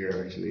see it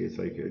here actually, it's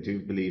like, I do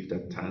believe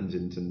that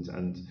Tangent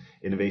and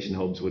innovation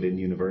hubs within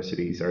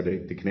universities are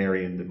the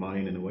canary in the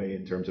mine in a way,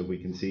 in terms of we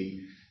can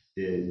see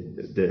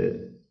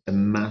the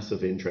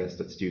massive interest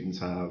that students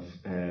have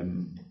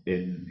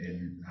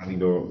in having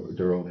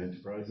their own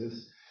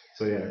enterprises.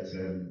 So yeah, it's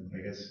I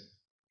guess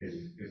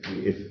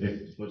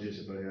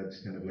if I had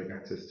kind of like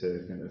access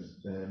to kind of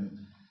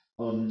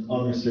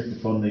unrestricted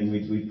funding,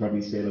 we'd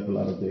probably scale up a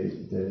lot of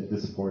the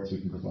supports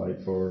we can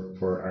provide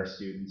for our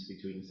students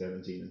between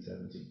 17 and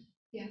 70.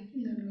 Yeah,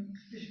 no,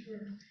 for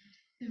sure.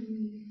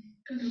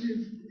 Going to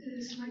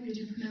move slightly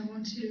different now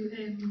on to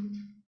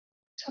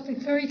topic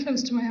very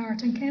close to my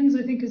heart, and Ken's,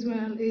 I think, as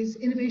well, is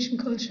innovation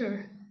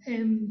culture.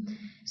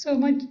 So I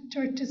might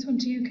direct this one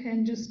to you,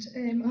 Ken. Just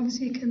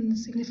obviously it can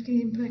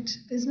significantly impact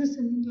business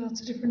in lots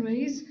of different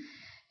ways.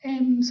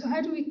 So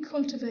how do we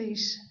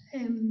cultivate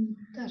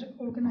that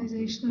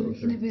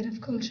organisational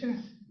innovative culture?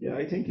 Yeah,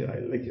 I think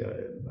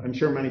I'm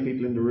sure many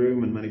people in the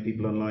room and many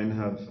people online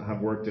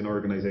have worked in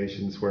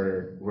organisations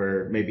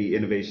where maybe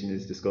innovation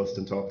is discussed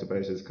and talked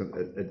about as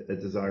a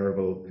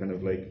desirable kind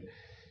of like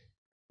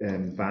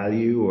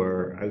value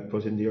or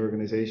output in the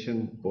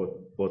organisation,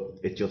 but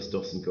it just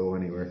doesn't go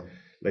anywhere.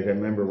 Like, I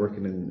remember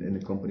working in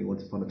a company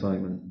once upon a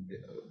time, and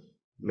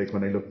like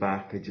when I look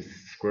back, I just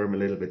squirm a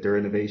little bit. Their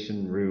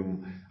innovation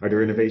room, or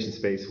their innovation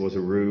space, was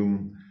a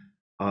room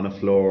on a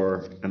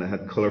floor, and it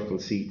had colourful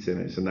seats in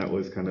it, and that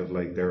was kind of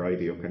like their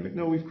idea of kind of like,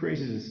 no, we've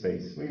created a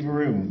space, we have a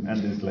room,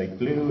 and there's like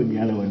blue and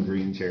yellow and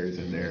green chairs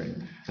in there,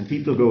 and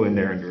people go in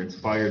there and they're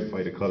inspired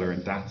by the colour,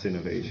 and that's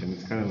innovation.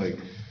 It's kind of like,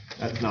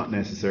 that's not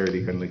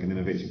necessarily kind of like an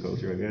innovation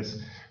culture, I guess.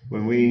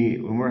 When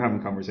we're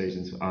having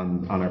conversations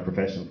on our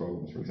professional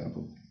programs, for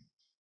example,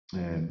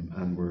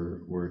 and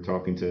we're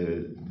talking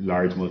to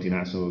large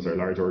multinationals or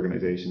large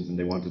organizations, and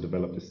they want to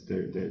develop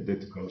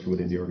the culture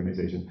within the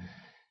organization,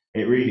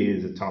 it really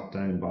is a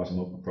top-down,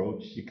 bottom-up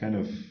approach. You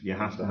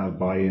have to have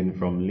buy-in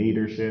from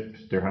leadership.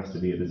 There has to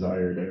be a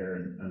desire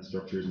there, and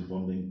structures and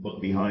funding put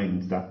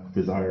behind that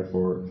desire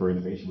for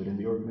innovation within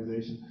the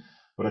organization.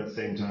 But at the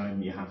same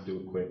time, you have to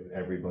equip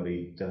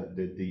everybody,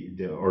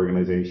 the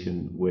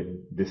organization, with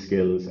the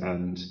skills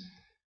and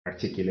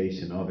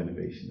articulation of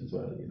innovation as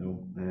well, you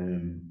know.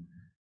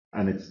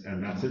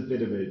 And that's a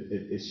bit of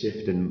a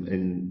shift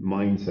in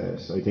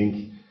mindset. I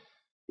think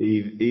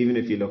even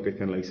if you look at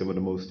kind of like some of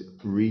the most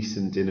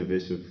recent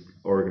innovative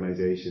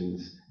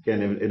organizations,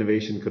 again,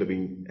 innovation could have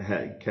been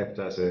kept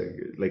as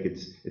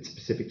it's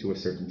specific to a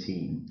certain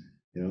team,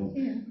 you know.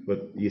 Yeah.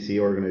 But you see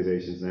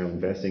organizations now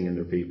investing in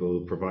their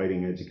people,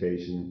 providing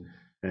education,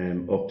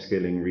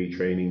 upskilling,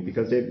 retraining,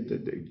 because they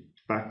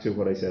back to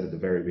what I said at the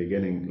very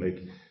beginning,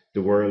 like,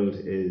 the world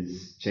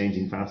is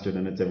changing faster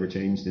than it's ever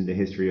changed in the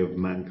history of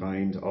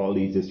mankind. All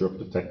these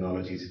disruptive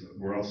technologies.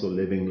 We're also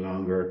living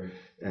longer.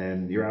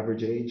 Your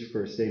average age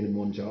for staying in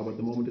one job at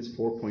the moment is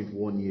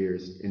 4.1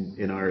 years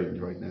in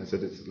Ireland right now. So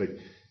it's like,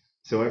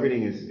 so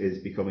everything is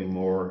becoming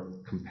more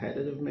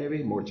competitive,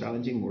 maybe more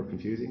challenging, more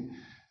confusing.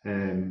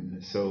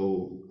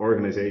 So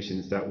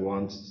organizations that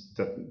want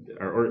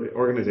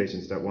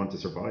to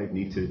survive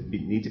need to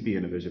be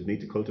innovative, need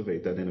to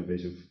cultivate that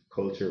innovative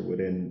culture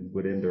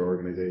within their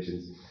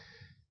organizations,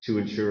 to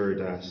ensure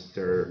that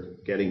they're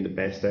getting the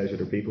best out of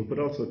their people, but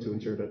also to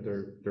ensure that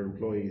their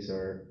employees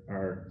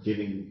are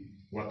giving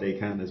what they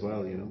can as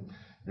well, you know,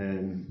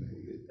 and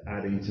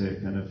adding to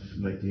kind of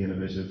like the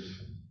innovative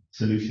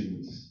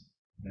solutions.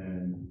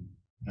 And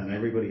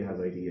everybody has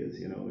ideas,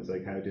 you know. It's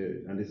like, how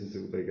to, and this is,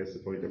 I guess, the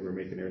point that we were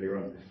making earlier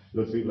on.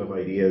 Lots of people have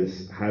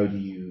ideas. How do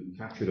you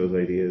capture those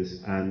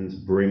ideas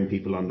and bring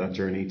people on that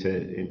journey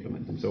to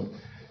implement them? So,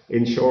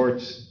 in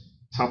short,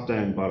 top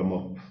down, bottom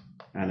up,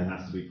 and it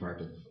has to be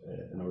part of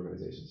an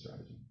organization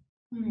strategy.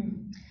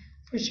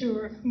 For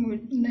sure.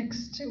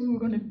 Next, we're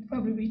going to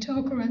probably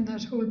talk around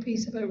that whole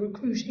piece about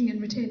recruiting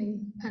and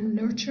retaining and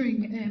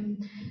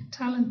nurturing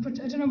talent.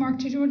 But I don't know, Mark,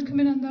 did you want to come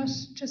in on that,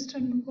 just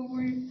on what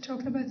we're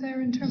talking about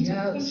there in terms of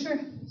culture?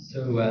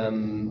 So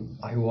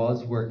I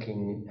was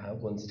working at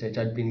one stage.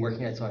 I'd been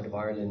working outside of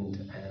Ireland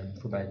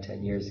for about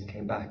 10 years and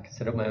came back,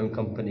 set up my own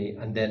company,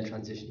 and then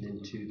transitioned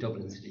into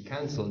Dublin City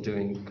Council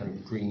doing kind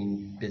of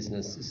green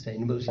business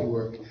sustainability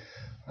work.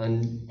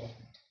 And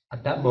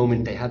at that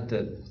moment, they had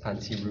the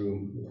fancy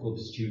room called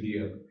the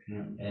studio.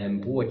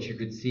 But what you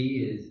could see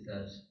is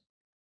that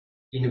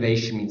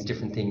innovation means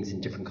different things in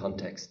different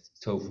contexts.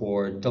 So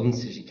for Dublin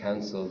City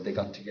Council, they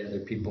got together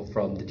people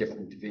from the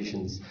different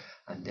divisions,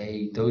 and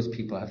those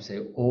people, I have to say,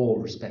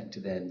 all respect to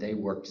them. They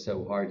worked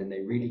so hard and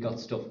they really got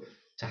stuff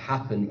to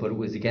happen, but it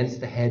was against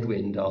the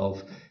headwind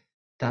of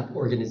that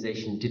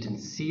organization didn't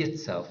see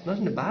itself, not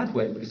in a bad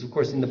way, because of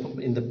course in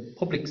the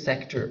public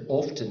sector,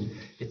 often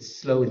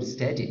it's slow and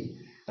steady.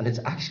 And it's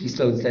actually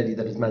slow and steady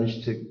that has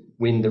managed to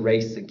win the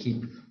race and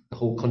keep the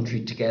whole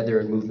country together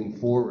and moving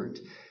forward.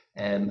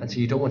 And so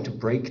you don't want to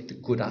break the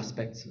good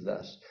aspects of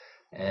that.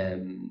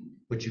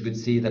 But you could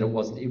see that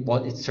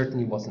it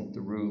certainly wasn't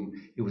the room.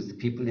 It was the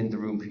people in the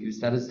room who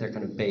used that as their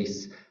kind of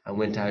base and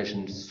went out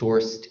and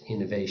sourced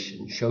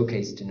innovation,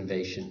 showcased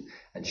innovation,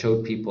 and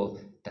showed people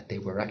that they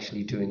were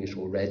actually doing it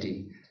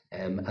already.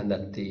 And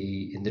that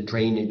in the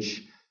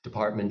drainage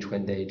department,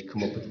 when they'd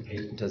come up with a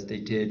patent, as they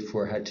did,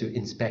 for how to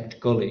inspect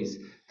gullies,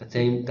 that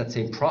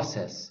same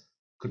process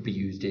could be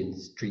used in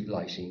street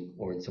lighting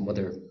or in some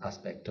other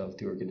aspect of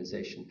the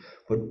organisation.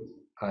 But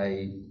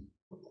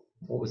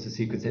what was the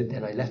sequence?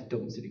 Then I left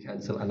Dublin City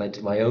Council and I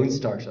did my own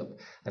startup.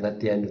 And at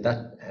the end of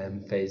that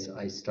phase,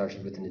 I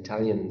started with an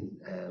Italian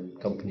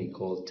company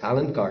called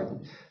Talent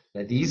Garden.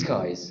 Now these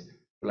guys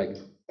were like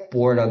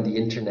born on the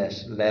internet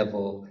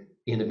level,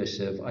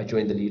 innovative. I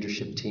joined the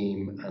leadership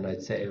team, and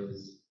I'd say I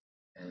was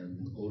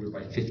older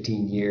by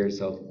 15 years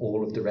of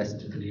all of the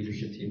rest of the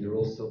leadership team. They're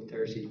all sub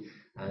 30,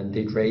 and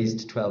they'd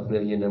raised 12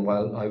 million, and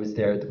while I was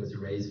there was a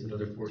raise of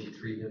another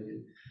 43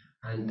 million.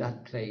 And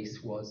that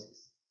place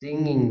was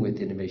singing with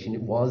innovation.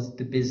 It was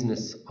the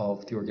business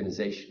of the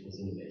organization, was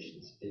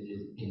innovations. It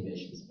did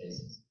innovation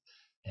spaces,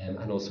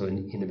 and also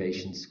an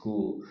innovation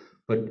school.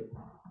 But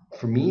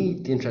for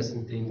me, the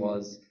interesting thing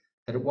was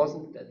that it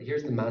wasn't that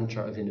here's the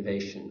mantra of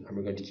innovation, and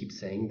we're going to keep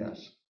saying that.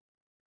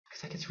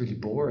 Because that gets really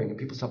boring and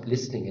people stop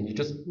listening, and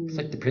it's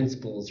like the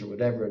principles or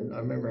whatever. And I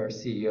remember our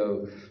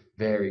CEO,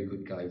 very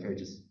good guy, very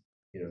just,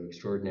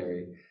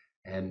 extraordinary.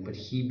 But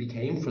he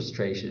became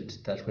frustrated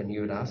that when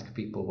he would ask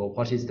people, well,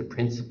 what is the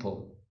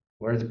principle?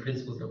 What are the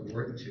principles that we're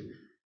working to?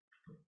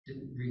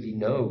 Didn't really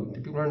know.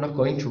 People are not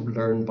going to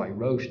learn by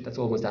rote. That's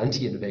almost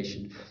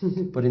anti-innovation.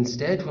 But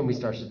instead, when we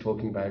started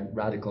talking about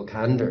radical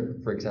candor,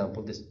 for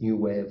example, this new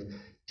way of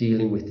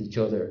dealing with each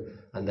other,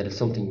 and that if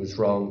something was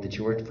wrong, that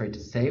you weren't afraid to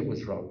say it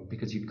was wrong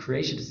because you'd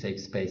created a safe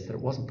space, that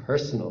it wasn't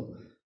personal.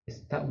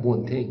 It's that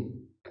one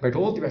thing. Compared to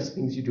all the rest of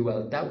things you do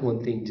well, that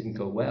one thing didn't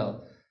go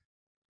well.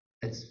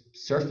 Let's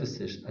surface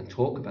it and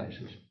talk about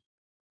it.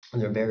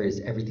 And there are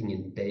everything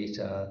in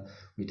beta.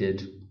 We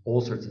did all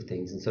sorts of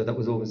things. And so that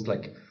was almost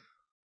like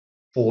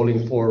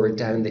falling forward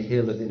down the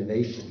hill of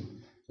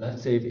innovation. And I'd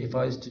say if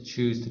I was to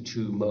choose the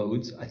two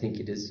modes, I think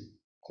it is,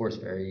 of course,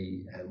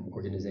 very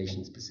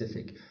organization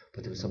specific,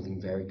 but there was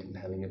something very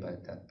compelling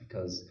about that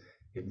because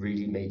it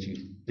really made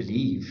you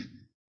believe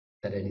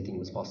that anything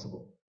was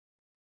possible.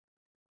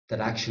 that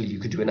actually you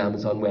could do an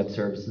Amazon Web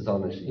Services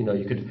on it. You know,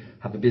 you could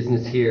have a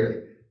business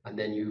here, and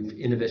then you've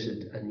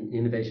innovated and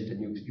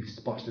you've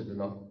spotted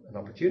an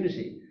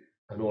opportunity,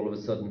 and all of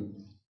a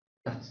sudden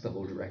that's the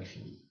whole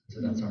direction.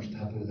 So that's started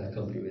happening with that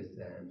company with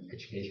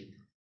education.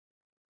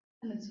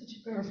 And it's such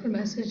a powerful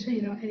message,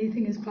 you know,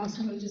 anything is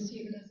possible, just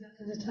even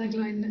as a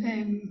tagline,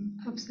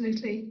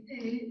 absolutely.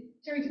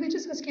 Jerry, can I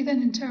just ask you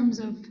then, in terms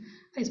of,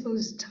 I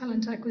suppose,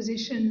 talent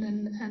acquisition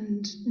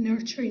and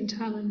nurturing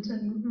talent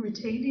and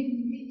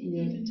retaining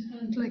even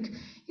talent, like,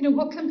 you know,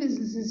 what can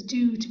businesses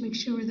do to make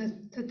sure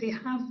that they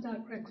have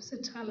that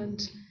requisite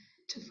talent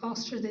to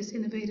foster this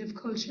innovative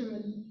culture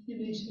and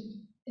innovative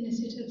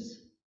initiatives?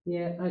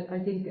 Yeah, I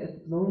think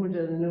at the moment,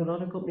 I know a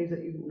lot of companies,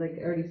 like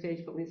early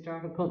stage companies,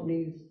 startup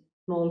companies,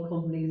 small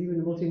companies, even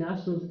the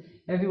multinationals,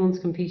 everyone's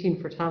competing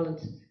for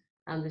talent.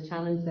 And the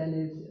challenge then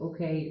is,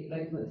 okay,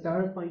 like from a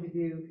startup point of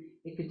view,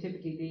 it could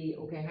typically be,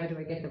 okay, how do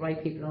I get the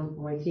right people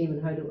on my team,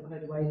 and how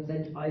do I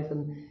incentivize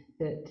them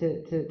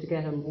to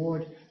get on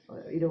board?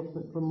 You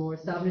know, for more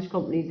established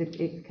companies,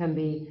 it can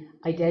be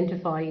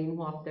identifying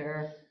what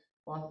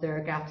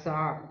their gaps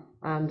are.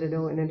 And you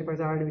know, in Enterprise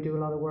Ireland, we do a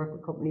lot of work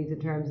with companies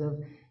in terms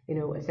of, you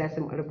know,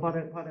 assessing what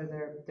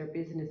are their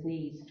business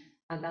needs,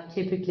 and that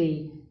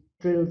typically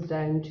drills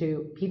down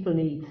to people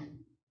needs.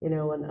 You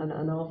know,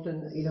 and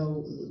often, you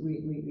know,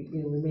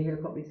 we may hear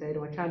companies say,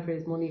 "Oh, I can't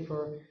raise money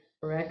for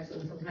X,"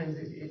 and sometimes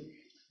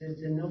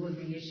the nub of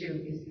the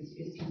issue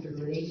is people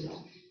related.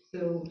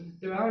 So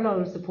there are a lot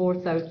of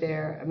supports out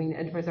there. I mean,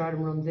 Enterprise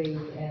Ireland runs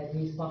a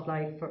new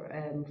Spotlight for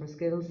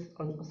skills,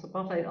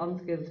 Spotlight on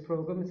Skills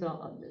program.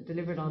 It's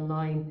delivered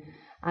online,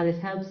 and it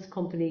helps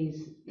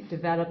companies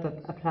develop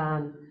a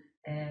plan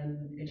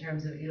in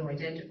terms of, you know,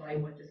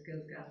 identifying what the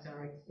skills gaps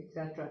are,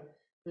 etc.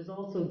 There's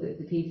also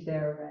the piece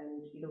there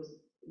around,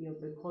 you know,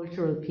 the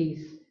cultural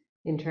piece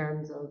in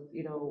terms of,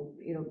 you know,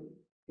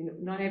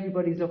 not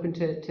everybody's looking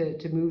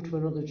to move to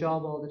another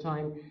job all the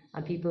time,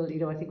 and people, you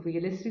know, I think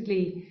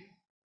realistically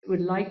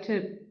would like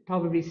to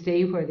probably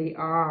stay where they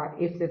are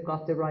if they've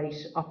got the right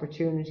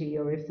opportunity,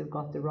 or if they've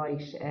got the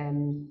right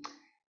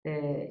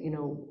you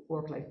know,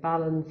 work-life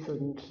balance,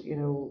 and you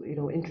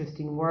know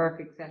interesting work,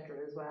 etc.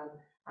 as well.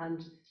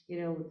 And you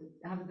know,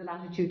 having the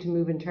latitude to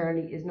move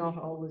internally is not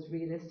always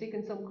realistic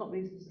in some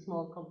companies. If it's a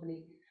small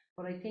company,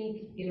 but I think,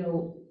 you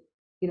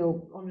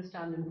know,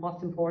 understanding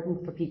what's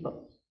important for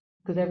people,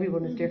 because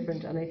everyone is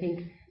different, and I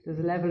think there's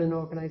a level in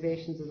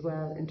organisations as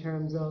well in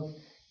terms of,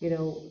 you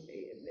know,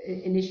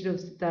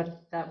 initiatives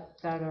that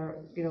are,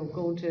 you know,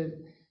 going to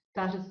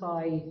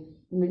satisfy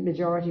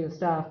majority of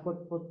staff, but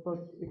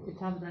it's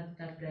having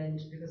that blend,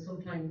 because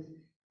sometimes,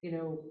 you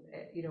know,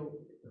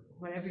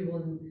 what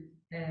everyone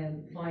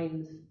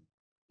finds,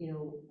 you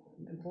know,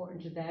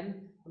 important to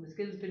them from a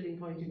skills building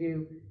point of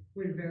view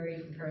will vary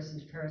from person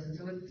to person.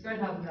 So it's about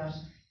having that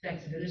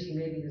flexibility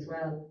maybe as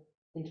well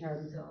in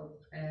terms of,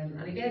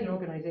 and again,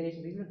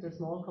 organisations, even if they're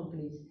small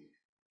companies,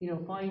 you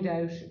know, find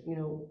out, you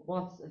know,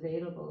 what's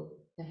available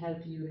to help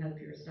you help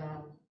your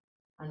staff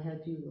and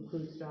help you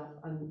recruit staff.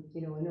 And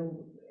you know, I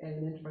know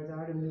in Enterprise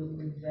Ireland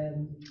we've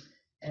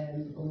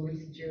over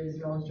recent years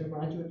launched our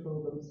graduate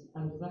programs,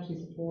 and there's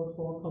actually support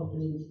for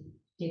companies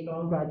to take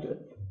on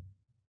graduates,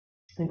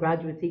 and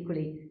graduates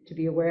equally to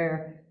be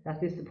aware that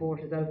this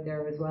support is out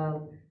there as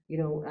well. You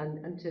know,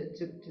 and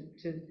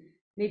to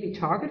maybe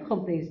target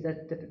companies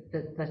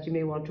that you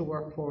may want to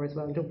work for as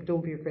well.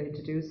 Don't be afraid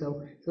to do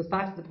so. So it's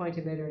back to the point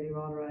I made earlier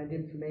on around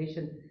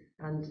information,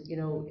 and you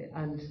know,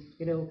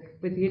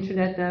 with the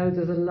internet now,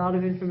 there's a lot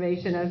of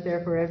information out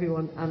there for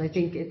everyone, and I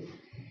think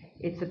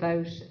it's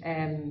about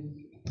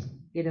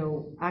you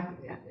know,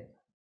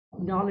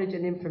 knowledge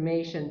and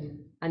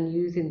information, and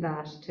using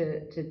that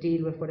to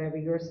deal with whatever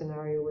your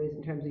scenario is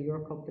in terms of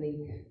your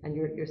company and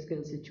your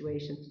skill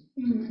situation.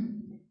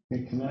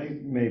 Can I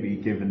maybe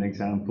give an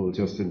example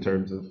just in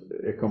terms of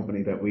a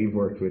company that we've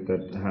worked with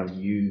that have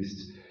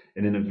used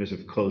an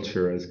innovative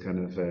culture as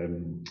kind of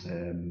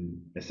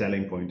a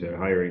selling point, a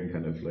hiring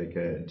kind of like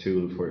a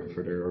tool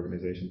for their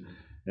organisation.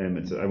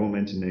 I won't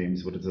mention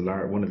names, but it's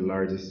one of the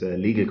largest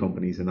legal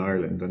companies in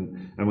Ireland.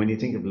 And when you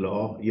think of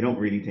law, you don't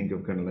really think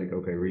of kind of like,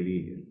 okay,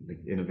 really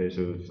like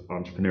innovative,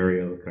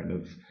 entrepreneurial kind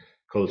of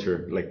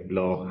culture. Like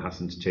law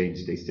hasn't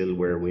changed; they still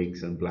wear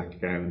wigs and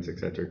black gowns,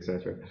 etc.,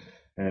 etc.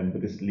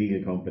 But this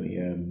legal company,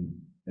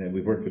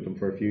 we've worked with them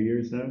for a few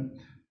years now,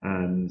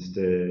 and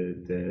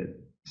the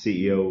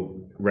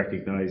CEO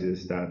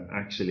recognises that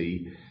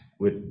actually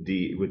with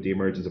the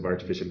emergence of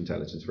artificial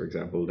intelligence, for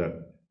example,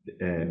 that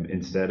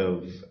instead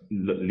of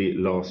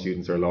law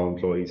students or law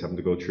employees having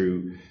to go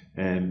through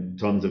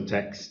tons of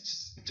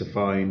texts to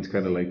find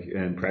kind of like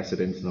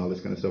precedents and all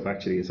this kind of stuff,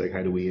 actually it's like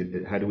how do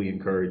we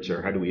encourage,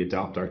 or how do we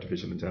adopt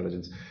artificial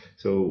intelligence?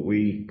 So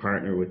we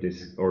partner with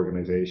this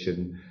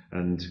organization,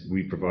 and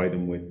we provide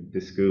them with the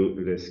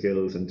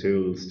skills and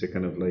tools to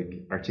kind of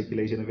like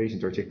articulate innovation,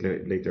 to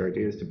articulate their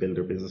ideas, to build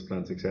their business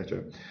plans,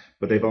 etc.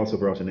 But they've also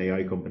brought an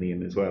AI company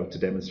in as well to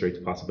demonstrate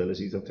the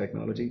possibilities of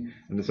technology.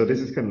 And so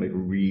this is kind of like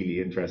really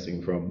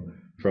interesting from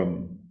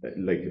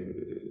like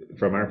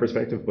from our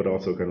perspective, but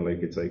also kind of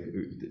like it's like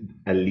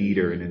a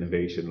leader in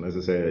innovation. As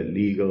I say,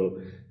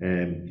 legal,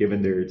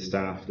 giving their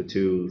staff the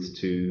tools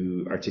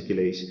to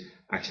articulate.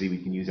 Actually, we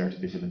can use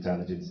artificial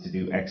intelligence to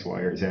do X, Y,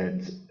 or Z,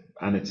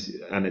 and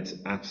it's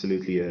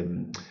absolutely a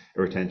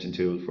retention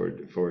tool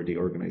for the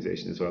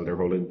organisation as well.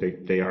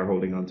 They are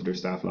holding on to their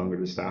staff longer.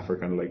 The staff are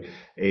kind of like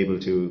able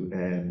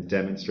to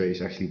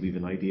demonstrate, actually we've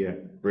an idea,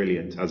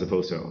 brilliant, as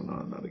opposed to, oh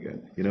no, not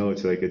again. You know,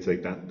 it's like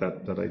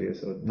that idea.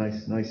 So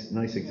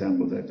nice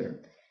examples out there.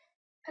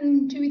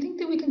 And do we think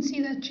that we can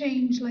see that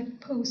change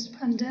like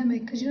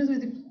post-pandemic? Because you know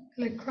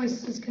the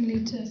crisis can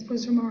lead to, I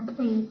suppose,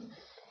 remarkable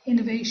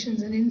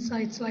innovations and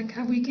insights. Like,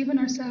 have we given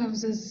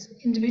ourselves as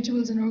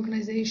individuals and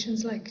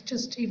organisations like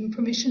just even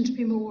permission to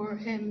be more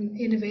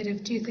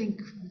innovative? Do you think,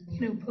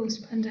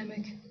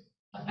 post-pandemic?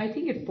 I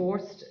think it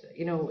forced,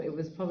 it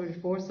was probably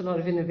forced a lot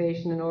of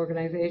innovation in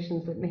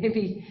organisations that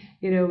maybe,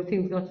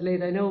 things got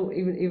delayed. I know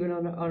even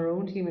on our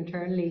own team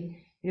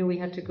internally, we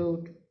had to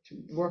go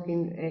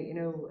working,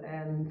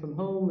 from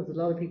home, as a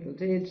lot of people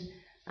did.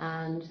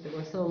 And there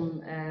were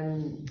some,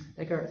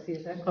 like our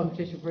CSF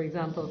competition, for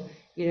example,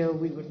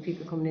 we would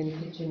people coming in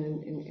pitching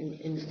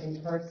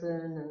in person,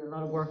 and a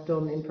lot of work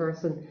done in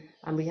person,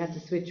 and we had to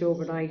switch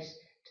overnight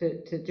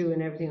to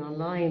doing everything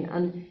online.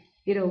 And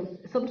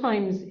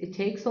sometimes it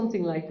takes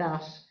something like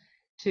that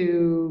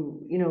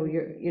to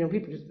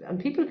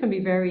people can be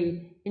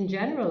very, in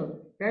general,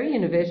 very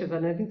innovative.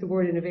 And I think the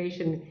word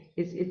innovation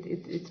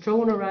it's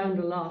thrown around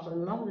a lot,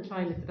 and a lot of the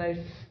time it's about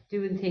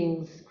doing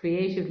things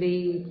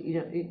creatively,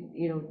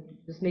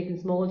 just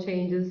making small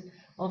changes.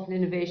 Often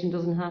innovation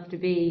doesn't have to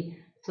be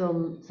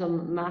some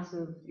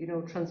massive,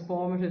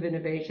 transformative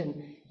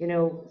innovation,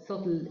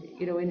 subtle,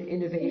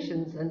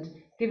 innovations, and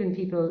giving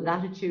people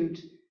latitude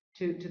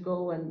to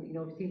go and, if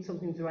you think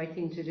something's the right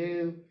thing to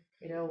do,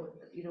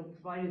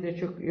 provided that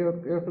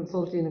you're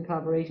consulting and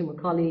collaborating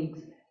with colleagues,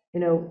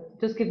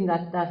 just giving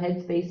that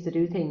headspace to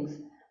do things.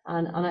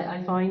 And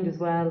I find as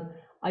well,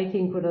 I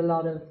think with a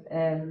lot of,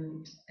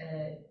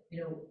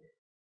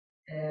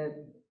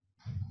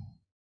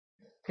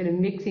 kind of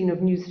mixing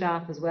of new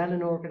staff as well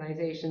in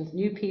organisations,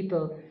 new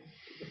people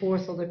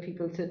force other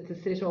people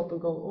to sit up and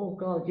go, oh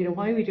God,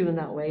 why are we doing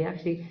that way?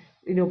 Actually,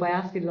 by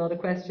asking a lot of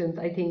questions,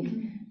 I think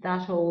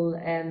that whole,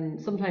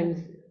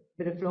 sometimes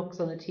bit of flux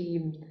on a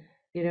team,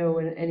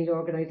 in any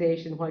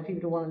organisation, while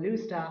people don't want to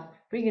lose staff,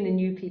 bringing in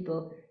new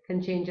people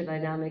can change a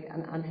dynamic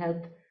and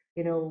help,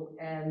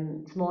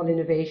 small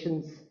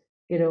innovations,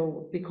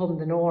 become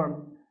the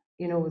norm,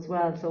 as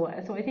well. So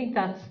I think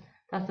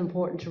that's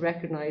important to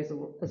recognise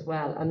as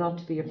well, and not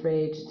to be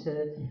afraid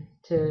to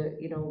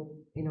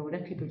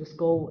let people just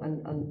go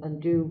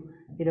and do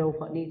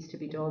what needs to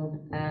be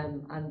done,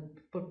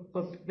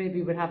 but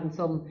maybe we're having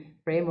some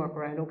framework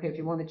around, okay, if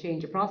you want to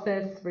change a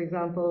process, for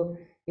example,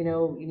 you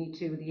need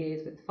to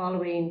liaise with the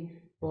following,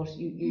 but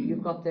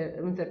you've got the, I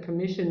wouldn't say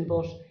permission,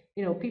 but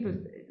people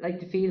like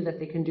to feel that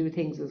they can do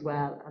things as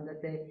well, and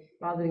that they,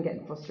 rather than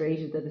getting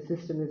frustrated that the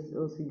system is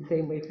the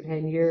same way for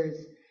 10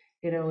 years,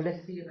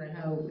 let's see about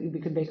how we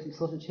can make some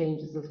subtle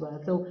changes as well.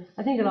 So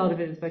I think a lot of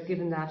it is about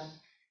giving that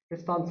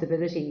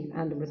responsibility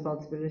and the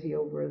responsibility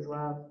over as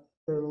well.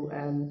 So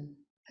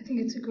I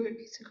think it's a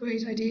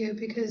great idea,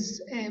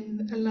 because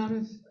a lot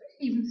of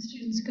even the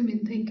students who come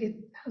in think it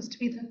has to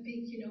be that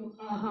big,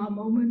 aha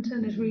moment,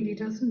 and it really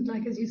doesn't.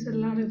 Like, as you said, a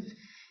lot of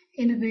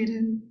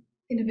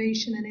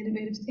innovation and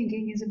innovative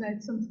thinking is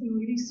about something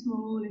really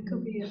small. It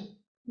could be a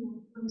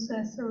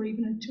process or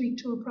even a tweak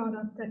to a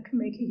product that can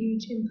make a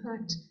huge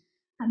impact.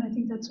 And I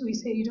think that's what we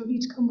say, you don't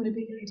need to come with a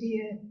big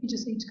idea, you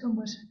just need to come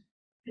with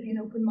an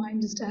open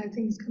mind as to how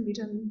things can be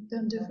done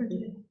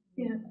differently.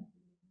 Yeah.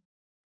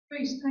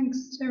 Great,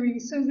 thanks, Terry.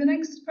 So the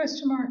next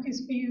question mark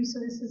is for you. So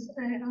this is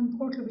on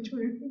Portal, which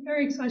we're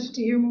very excited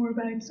to hear more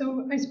about.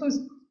 So I suppose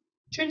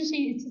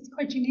Trinity, it's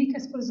quite unique, I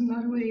suppose, in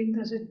that way, in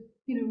that it,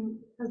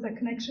 has that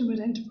connection with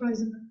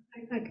enterprise and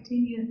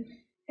academia.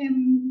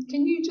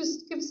 Can you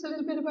just tell us a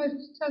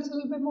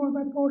little bit more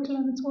about Portal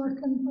and its work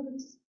and what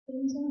it's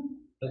doing?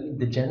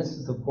 The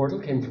genesis of Portal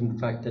came from the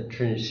fact that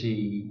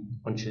Trinity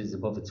punches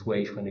above its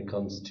weight when it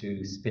comes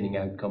to spinning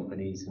out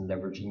companies and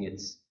leveraging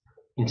its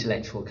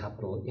intellectual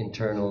capital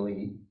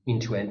internally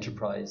into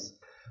enterprise.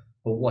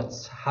 But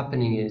what's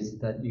happening is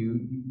that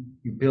you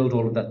build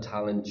all of that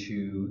talent,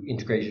 you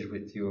integrate it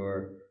with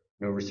your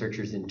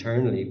researchers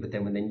internally, but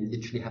then when they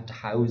literally have to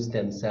house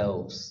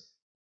themselves,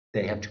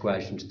 they have to go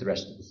out into the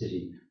rest of the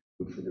city.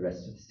 Good for the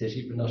rest of the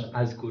city, but not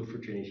as good for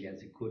Trinity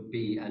as it could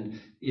be.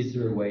 And is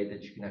there a way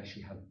that you can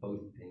actually have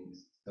both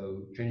things?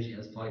 So Trinity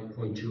has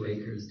 5.2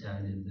 acres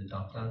down in the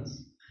Docklands,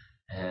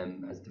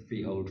 as the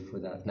freehold for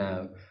that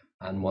now,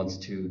 and wants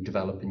to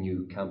develop a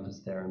new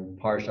campus there. And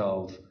part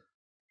of the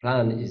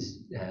plan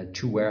is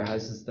 2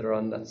 warehouses that are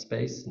on that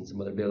space, and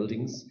some other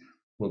buildings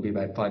will be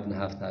about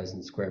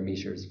 5,500 square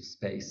meters of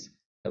space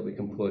that we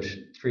can put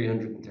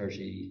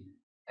 330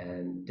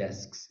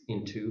 desks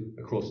into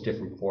across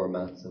different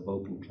formats of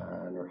open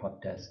plan or hot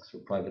desks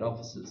or private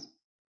offices.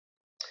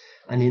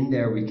 And in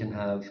there we can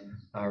have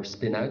our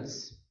spin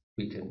outs,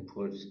 we can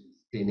put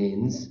spin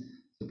ins,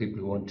 so people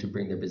who want to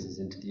bring their business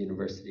into the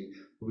university.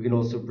 But we can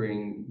also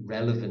bring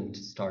relevant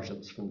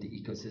startups from the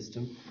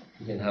ecosystem.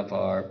 We can have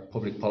our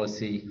public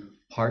policy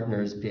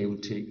partners be able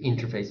to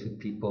interface with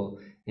people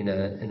in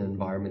an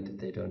environment that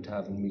they don't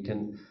have, and we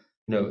can,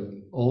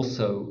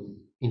 also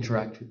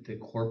interact with the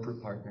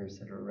corporate partners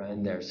that are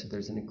around there. So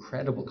there's an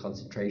incredible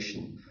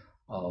concentration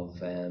of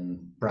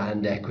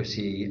brand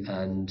equity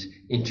and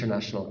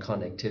international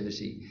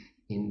connectivity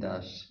in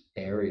that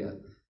area.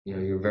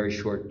 You're very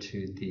short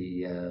to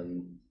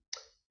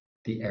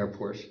the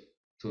airport.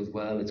 So as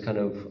well, it's kind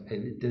of,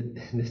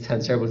 it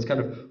sounds terrible, it's kind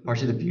of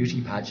part of the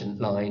beauty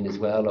pageant line as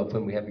well, of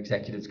when we have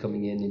executives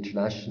coming in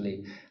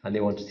internationally and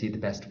they want to see the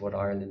best of what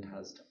Ireland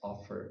has to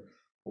offer.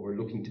 What we're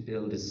looking to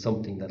build is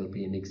something that'll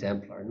be an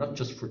exemplar, not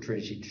just for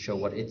Trinity to show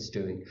what it's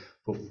doing,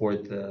 but for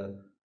the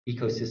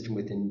ecosystem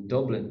within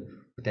Dublin,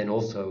 but then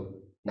also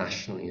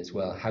nationally as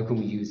well. How can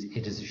we use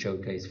it as a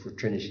showcase for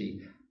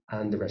Trinity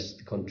and the rest of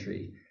the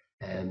country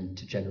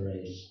to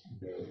generate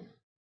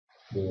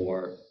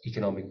more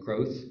economic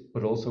growth,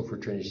 but also for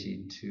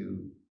Trinity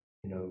to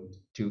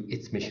do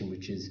its mission,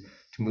 which is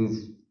to move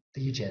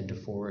the agenda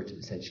forward,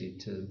 essentially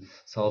to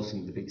solve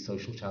some of the big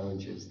social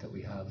challenges that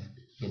we have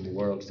in the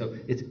world. So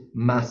it's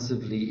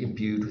massively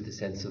imbued with a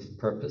sense of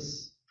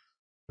purpose.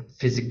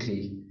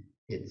 Physically,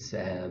 it's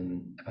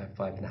about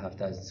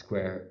 5,500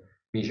 square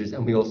meters,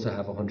 and we also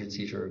have a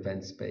 100-seater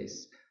event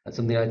space. And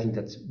something I think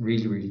that's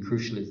really, really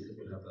crucial is that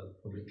we'll have a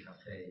public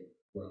cafe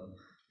as well.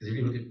 Because if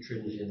you look at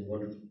Trinity and the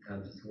wonderful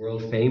campus, the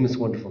world famous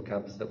wonderful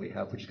campus that we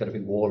have, which has got a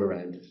big wall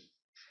around it,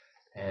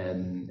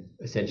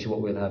 essentially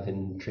what we'll have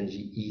in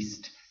Trinity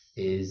East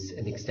is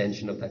an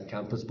extension of that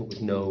campus, but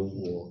with no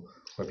wall,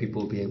 where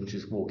people will be able to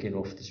just walk in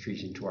off the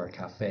street into our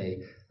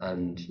cafe,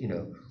 and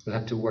we'll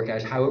have to work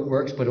out how it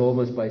works, but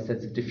almost by a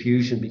sense of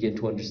diffusion begin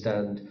to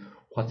understand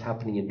what's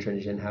happening in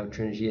Trinity and how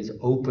Trinity is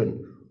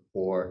open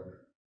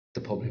for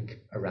the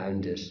public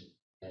around it,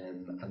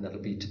 and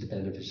that'll be to the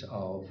benefit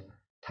of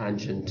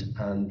Tangent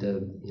and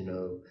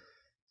the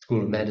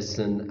School of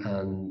Medicine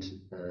and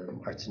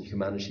Arts and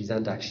Humanities,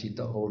 and actually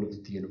the whole of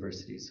the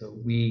university. So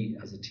we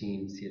as a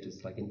team see it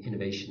as like an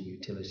innovation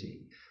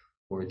utility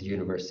for the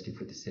university,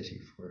 for the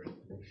city, for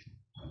innovation.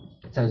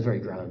 It sounds very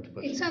grand,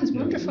 but it sounds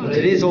wonderful. But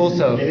it is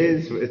also it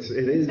is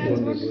sounds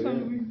wonderful.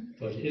 wonderful.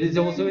 But it is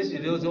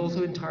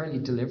also entirely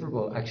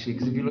deliverable, actually,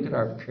 because if you look at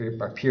our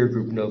peer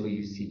group, Nova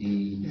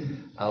UCD,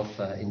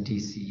 Alpha in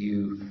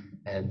DCU,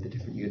 and the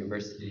different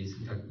universities,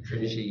 in fact,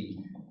 Trinity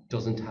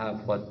doesn't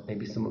have what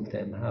maybe some of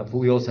them have, but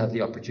we also have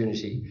the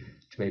opportunity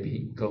to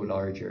maybe go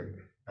larger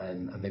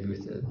and maybe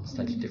with a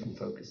slightly different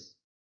focus.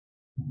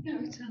 Yeah,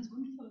 it sounds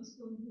wonderful.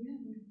 So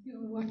yeah,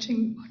 we're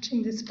watching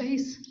this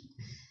space.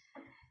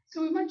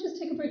 So we might just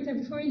take a break there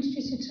before I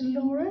introduce you to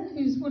Laura,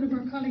 who's one of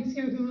our colleagues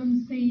here who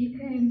runs the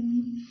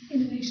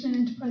Innovation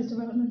and Enterprise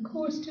Development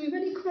course. Do we have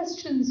any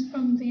questions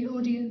from the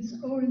audience,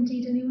 or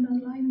indeed anyone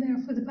online there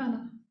for the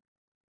panel?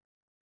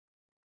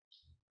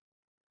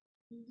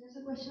 There's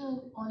a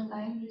question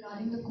online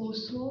regarding the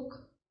coursework,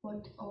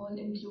 what all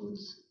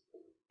includes.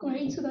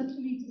 Great, so that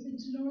leads us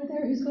into Laura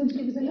there, who's going to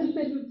give us a little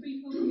bit of a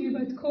brief overview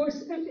about the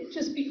course.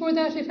 Just before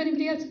that, if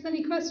anybody else has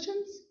any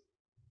questions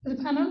for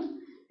the panel?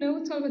 No,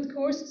 it's all about the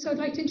course. So I'd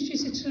like to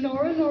introduce you to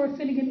Laura. Laura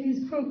Finnegan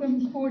is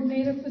Programme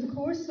Coordinator for the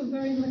course, so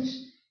very much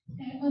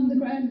on the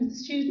ground with the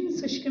students,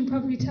 so she can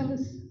probably tell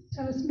us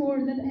more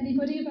than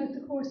anybody about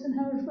the course and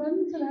how it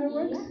runs and how it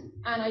works.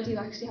 Yeah. And I do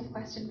actually have a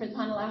question for the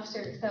panel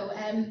after. So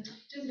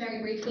just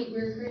very briefly,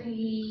 we're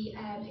currently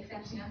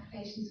accepting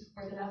applications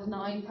for the Level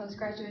 9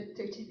 Postgraduate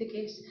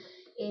Certificate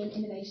in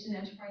Innovation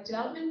and Enterprise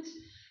Development.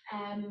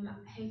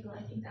 Hazel,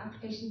 I think the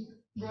applications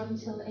run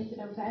until the 8th of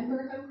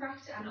November, if I'm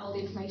correct, and all the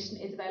information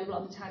is available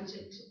on the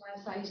Tangent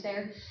website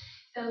there.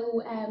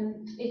 So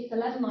it's the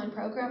Level 9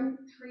 programme,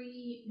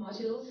 3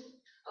 modules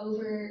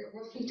over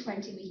roughly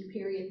 20-week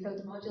period. So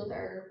the modules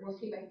are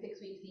roughly about 6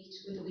 weeks each,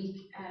 with a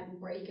week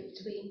break in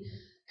between,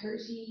 30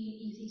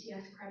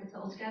 ECTS credits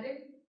altogether.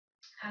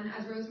 And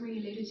as Rosemary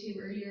alluded to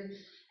earlier,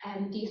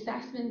 the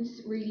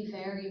assessments really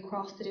vary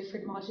across the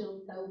different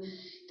modules.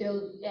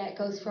 So it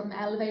goes from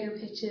elevator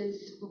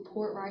pitches,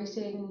 report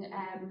writing,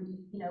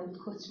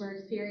 customer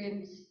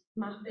experience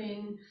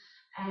mapping,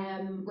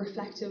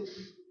 reflective,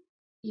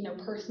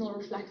 personal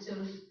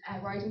reflective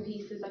writing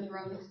pieces on your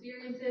own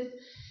experiences.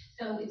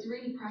 So it's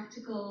really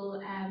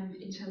practical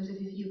in terms of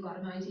if you've got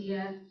an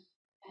idea,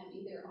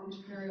 either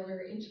entrepreneurial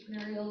or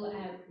intrapreneurial,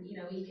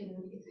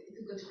 it's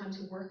a good time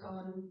to work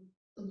on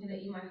something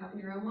that you might have in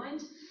your own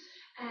mind.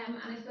 And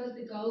I suppose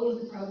the goal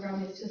of the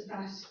programme is just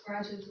that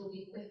graduates will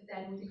be equipped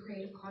then with the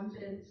creative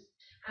confidence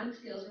and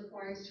skills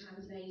required to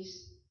translate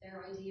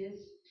their ideas,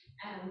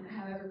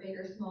 however big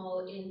or small,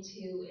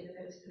 into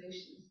innovative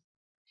solutions.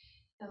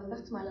 So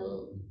that's my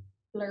little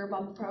blurb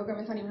on the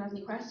programme. If anyone has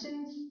any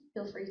questions,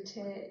 feel free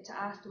to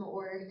ask them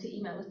or to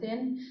email us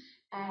in.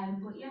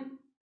 But yeah.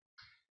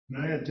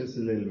 Can I add just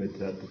a little bit to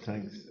that?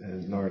 Thanks,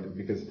 Laura,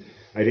 because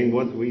I think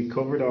what we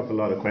covered off a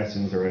lot of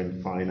questions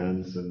around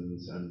finance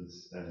and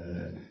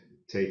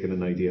taking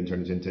an idea and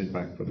turning it into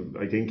impact.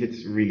 But I think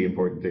it's really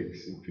important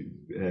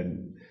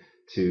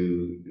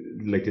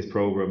like, this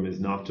program is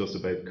not just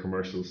about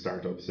commercial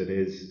startups. It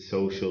is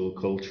social,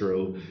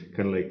 cultural,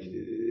 kind of like,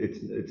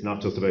 it's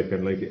not just about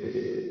kind of like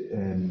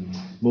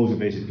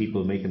motivated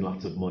people making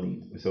lots of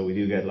money. So we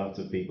do get lots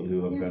of people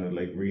who have kind of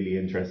like really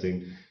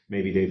interesting,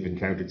 maybe they've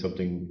encountered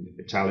something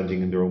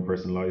challenging in their own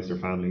personal lives, their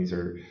families,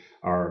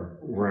 or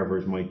wherever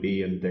it might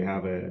be, and they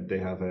have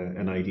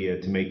an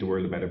idea to make the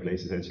world a better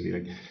place, essentially.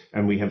 Like,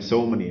 and we have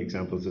so many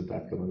examples of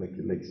that. Kind of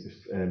like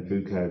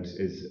Food Cloud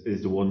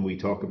is the one we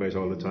talk about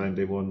all the time.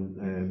 They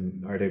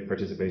won, or they've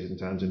participated in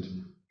Tangent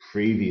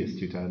previous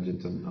to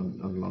Tangent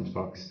on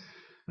Launchbox,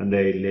 and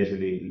they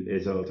literally,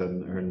 Isolt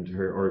and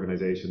her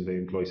organisation, they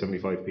employ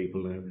 75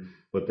 people now,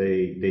 but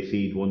they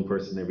feed one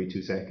person every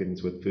 2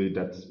 seconds with food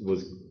that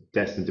was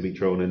destined to be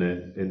thrown in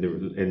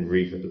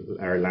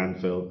our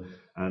landfill,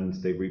 and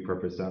they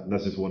repurpose that. And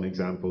that's just one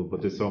example,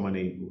 but there's so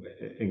many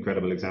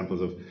incredible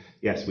examples of,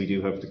 yes, we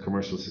do have the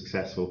commercial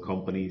successful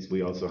companies,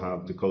 we also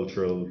have the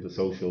cultural, the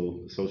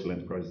social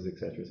enterprises,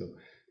 etc.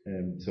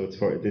 So it's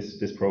for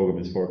this program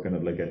is for kind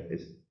of like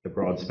it's a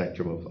broad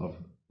spectrum of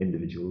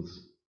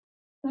individuals.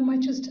 I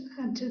might just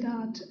add to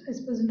that, I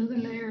suppose another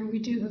layer, we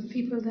do have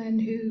people then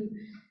who,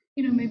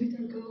 you know, maybe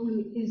their goal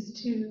is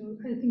to,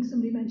 I think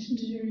somebody mentioned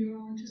it earlier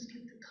on, just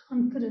get the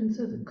confidence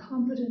or the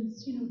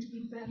competence, you know, to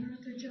be better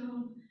at their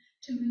job,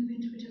 to move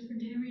into a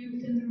different area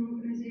within their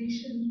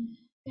organisation.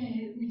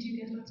 We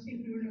do get lots of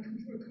people who are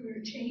looking for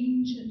career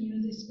change, and, you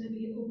know, this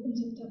maybe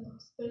opens up that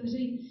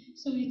possibility.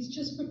 So it's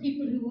just for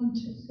people who want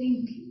to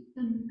think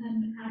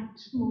and act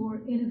more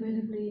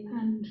innovatively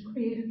and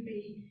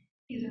creatively,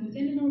 either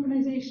within an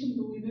organisation,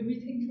 but we have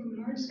everything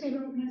from large-scale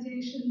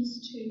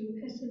organisations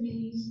to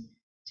SMEs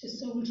to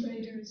sole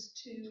traders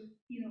to,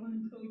 you know,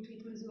 unemployed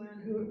people as well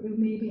who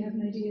maybe have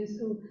an idea.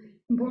 So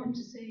important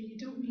to say, you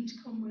don't need to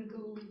come with a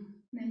goal and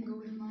then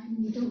go in mind.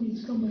 You don't need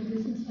to come with a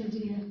business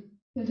idea.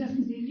 You'll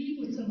definitely leave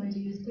with some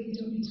ideas, but you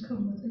don't need to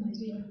come with an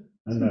idea.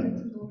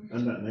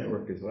 And that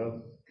network as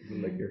well.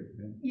 Like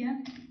yeah.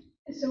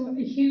 So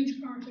a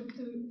huge part of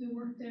the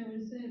work there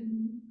is,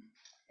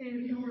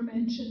 Laura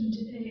mentioned,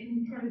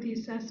 in part of the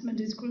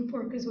assessment is group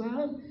work as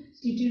well.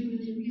 So you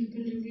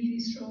build a really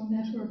strong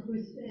network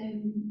with,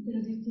 you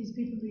know, these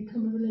people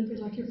become a little bit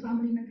like your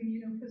family, maybe,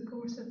 you know, for the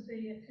course of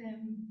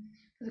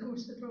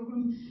the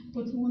program.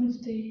 But one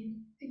of the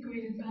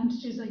great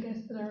advantages, I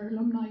guess, that our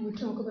alumni would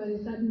talk about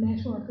is that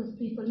network of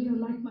people, you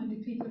know,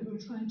 like-minded people who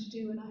are trying to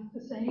do and act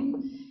the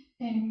same.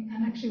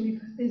 And actually,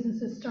 we've had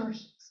businesses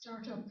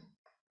start up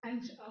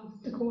out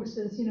of the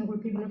courses, you know, where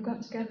people have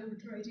got together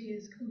with their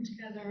ideas, come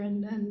together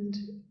and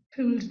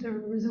pooled their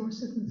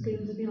resources and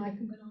skills, if you like,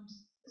 and went on to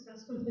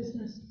successful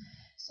business.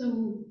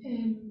 So,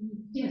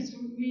 yes,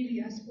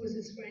 really, I suppose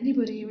it's for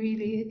anybody,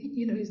 really,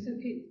 you know, is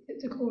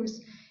the course.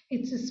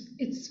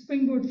 It's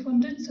Springboard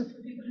funded, so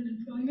for people in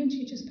employment,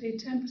 you just pay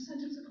 10%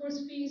 of the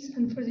course fees,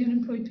 and for the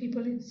unemployed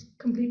people, it's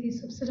completely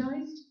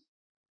subsidised.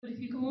 But if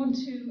you go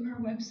onto our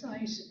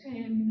website,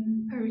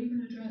 our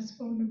email address,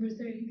 phone numbers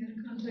there, you can get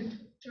in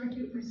contact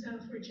directly with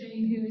myself or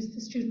Jane, who is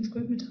the student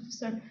recruitment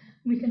officer.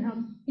 We can help,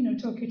 you know,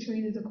 talk you through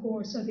either the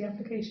course or the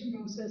application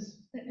process,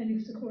 any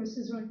of the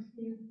courses right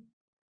for you.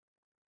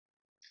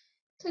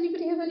 Does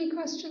anybody have any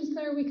questions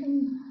there we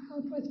can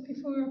help with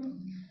before?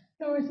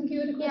 Laura, I think you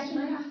had a question.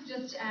 Yeah, can I ask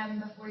just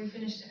before you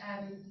finish,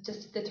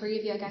 just the three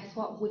of you, I guess,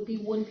 what would be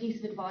one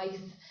piece of advice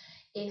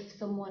if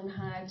someone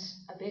had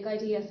a big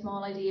idea,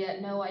 small idea,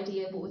 no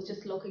idea, but was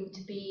just looking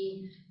to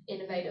be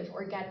innovative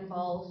or get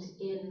involved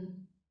in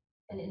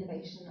an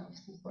innovation of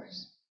some sort?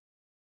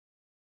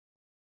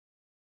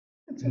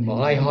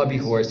 My hobby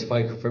horse,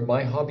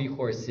 my hobby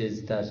horse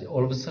is that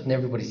all of a sudden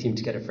everybody seemed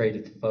to get afraid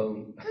of the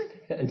phone.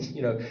 And,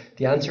 you know,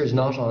 the answer is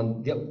not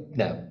on,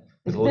 no,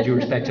 with all due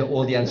respect to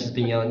all the answers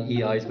being on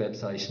EI's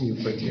website and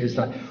New Frontiers,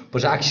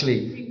 but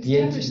actually,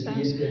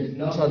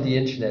 not on the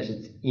internet,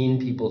 it's in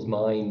people's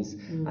minds,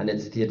 and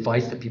it's the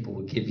advice that people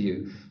will give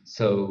you.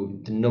 So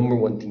the number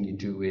one thing you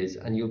do is,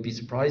 and you'll be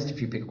surprised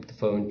if you pick up the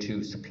phone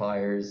to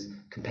suppliers,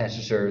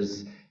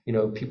 competitors, you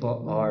know,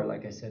 people are,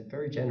 like I said,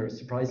 very generous,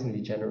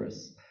 surprisingly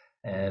generous.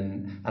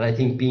 And I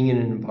think being in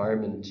an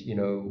environment, you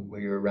know,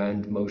 where you're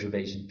around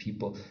motivated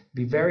people, it'd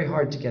be very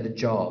hard to get a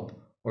job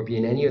or be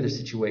in any other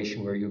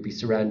situation where you'll be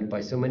surrounded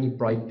by so many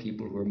bright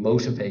people who are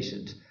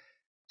motivated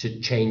to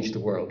change the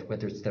world,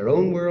 whether it's their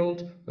own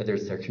world, whether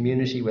it's their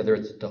community, whether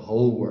it's the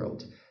whole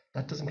world.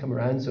 That doesn't come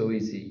around so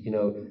easy, you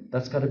know.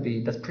 That's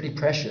pretty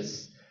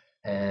precious,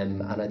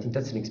 and I think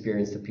that's an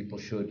experience that people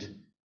should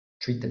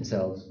treat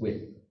themselves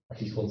with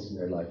at least once in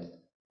their life.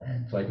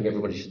 So I think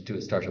everybody should do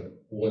a startup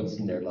once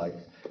in their life,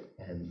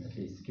 and at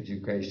least it gives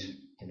you great,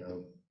 you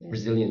know,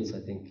 resilience,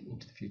 I think,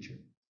 into the future.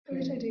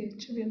 Great idea.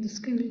 It should be on the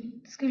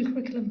school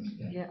curriculum.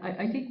 Yeah,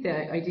 I think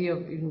the idea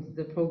of even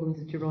the programs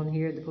that you run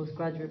here, the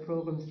postgraduate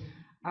programs,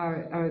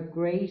 are a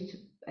great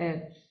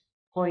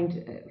point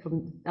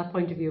from that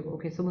point of view.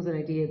 Okay, someone's an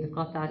idea, they've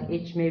got that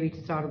itch maybe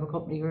to start up a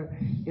company or,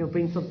 you know,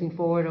 bring something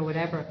forward or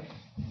whatever.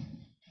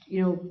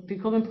 You know,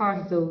 becoming part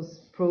of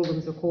those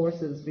programs or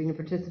courses, being a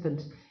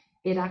participant,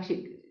 it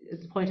actually,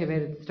 it's the point I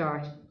made at the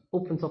start,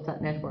 opens up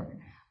that network.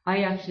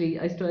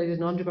 I studied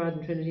an undergrad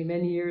in Trinity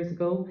many years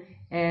ago,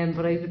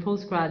 but I did a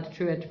postgrad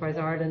through Enterprise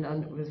Ireland,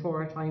 and it was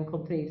for our client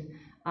companies.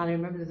 And I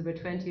remember there was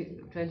about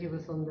 20 of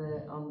us on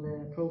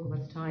the programme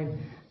at the time,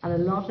 and a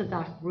lot of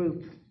that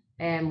group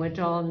went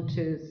on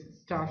to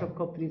start up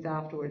companies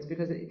afterwards,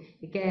 because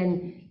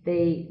again,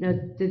 they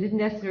didn't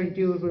necessarily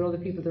do it with other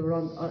people that were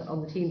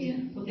on the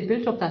teams, but they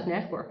built up that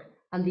network.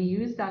 And they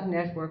use that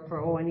network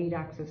for, I need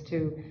access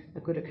to a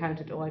good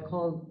accountant, I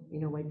call,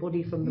 my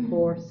buddy from the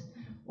course,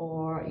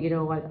 or, I need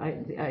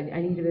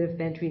a bit of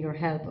mentoring or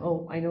help,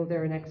 I know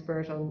they're an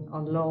expert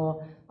on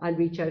law, I'll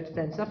reach out to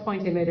them. So that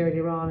point I made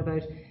earlier on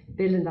about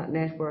building that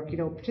network,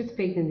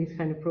 participating in these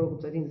kind of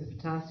programs, I think is a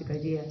fantastic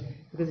idea,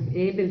 because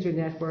it builds your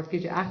network,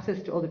 gives you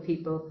access to other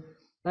people,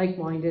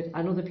 like-minded,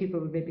 and other people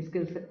with maybe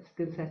skill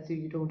sets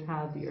you don't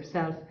have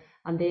yourself.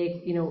 And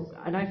they,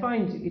 and I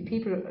find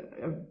people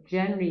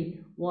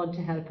generally want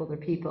to help other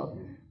people,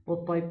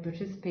 but by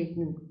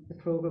participating in the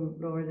programme,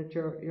 Laura, that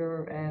you're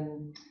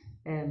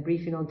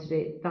briefing on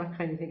today, that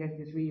kind of thing I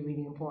think is really,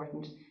 really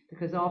important,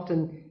 because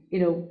often,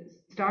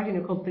 starting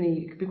a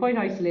company can be quite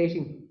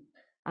isolating,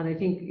 and I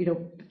think,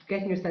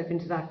 getting yourself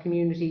into that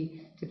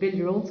community to build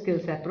your own skill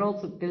set, but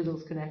also build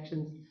those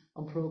connections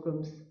on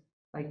programmes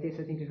like this,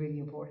 I think is really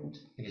important.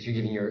 Because you're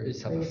giving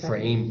yourself a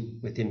frame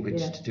within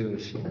which to do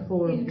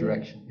it,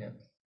 direction. Yeah.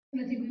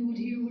 And I think we would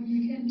hear one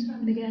weekend,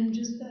 time and again,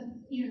 just that,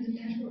 the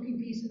networking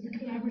piece of the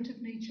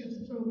collaborative nature of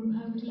the programme,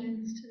 how it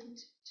lends to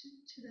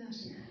that.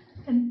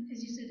 And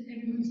as you said,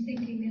 everyone's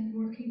thinking and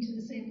working to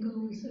the same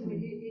goal, so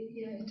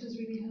it does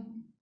really help.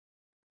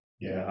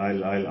 Yeah,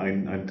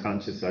 I'm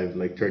conscious. I have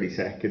like 30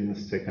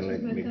 seconds to kind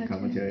of make a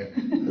comment.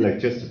 Like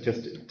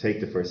just take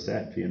the first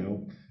step.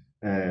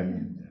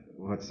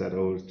 What's that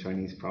old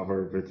Chinese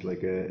proverb? It's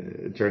like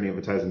a journey of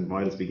 1,000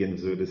 miles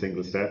begins with a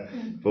single step.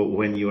 But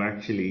when you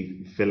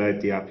actually fill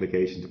out the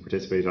application to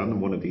participate on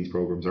one of these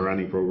programs, or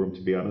any program,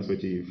 to be honest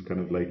with you, you've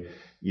kind of like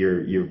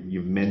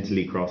you've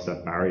mentally crossed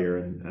that barrier,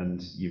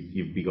 and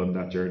you've begun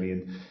that journey.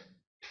 And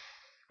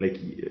like,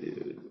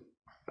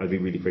 I'll be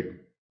really quick.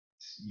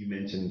 You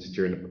mentioned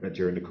during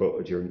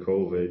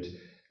COVID,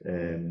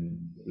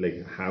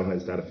 like how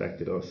has that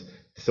affected us?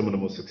 Some of the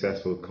most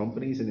successful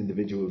companies and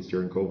individuals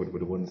during COVID were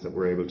the ones that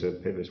were able to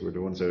pivot, were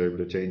the ones that were able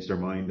to change their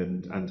mind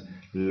and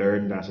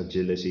learn that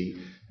agility,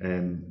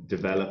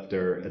 develop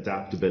their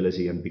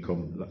adaptability, and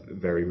become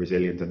very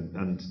resilient.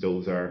 And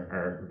those are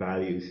our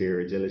values here: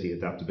 agility,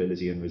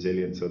 adaptability, and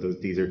resilience. So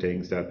these are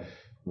things that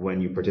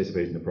when you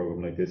participate in a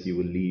program like this, you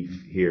will leave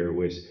here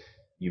with.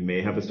 You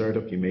may have a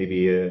startup, you may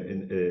be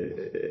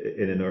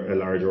in a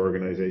large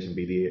organization,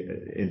 be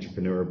the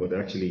entrepreneur, but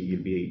actually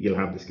you'll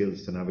have the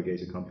skills to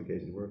navigate a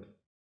complicated world.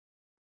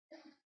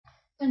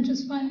 And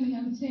just finally,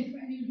 I would say for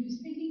anyone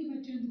who's thinking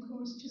about doing the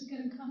course, just get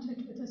in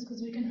contact with us,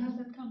 because we can have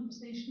that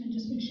conversation and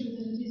just make sure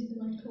that it is the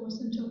right course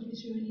and talk you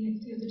through any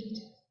of the other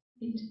details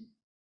you need.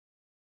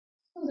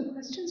 Other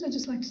questions? I'd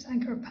just like to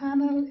thank our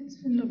panel. It's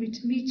been lovely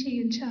to meet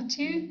you and chat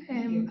to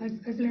you.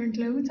 I've learned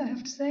loads, I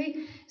have to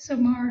say. So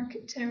Mark,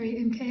 Terry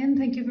and Ken,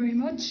 thank you very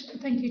much.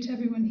 Thank you to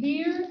everyone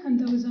here and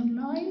those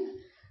online.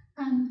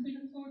 And we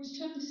look forward to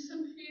chatting to some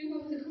of you.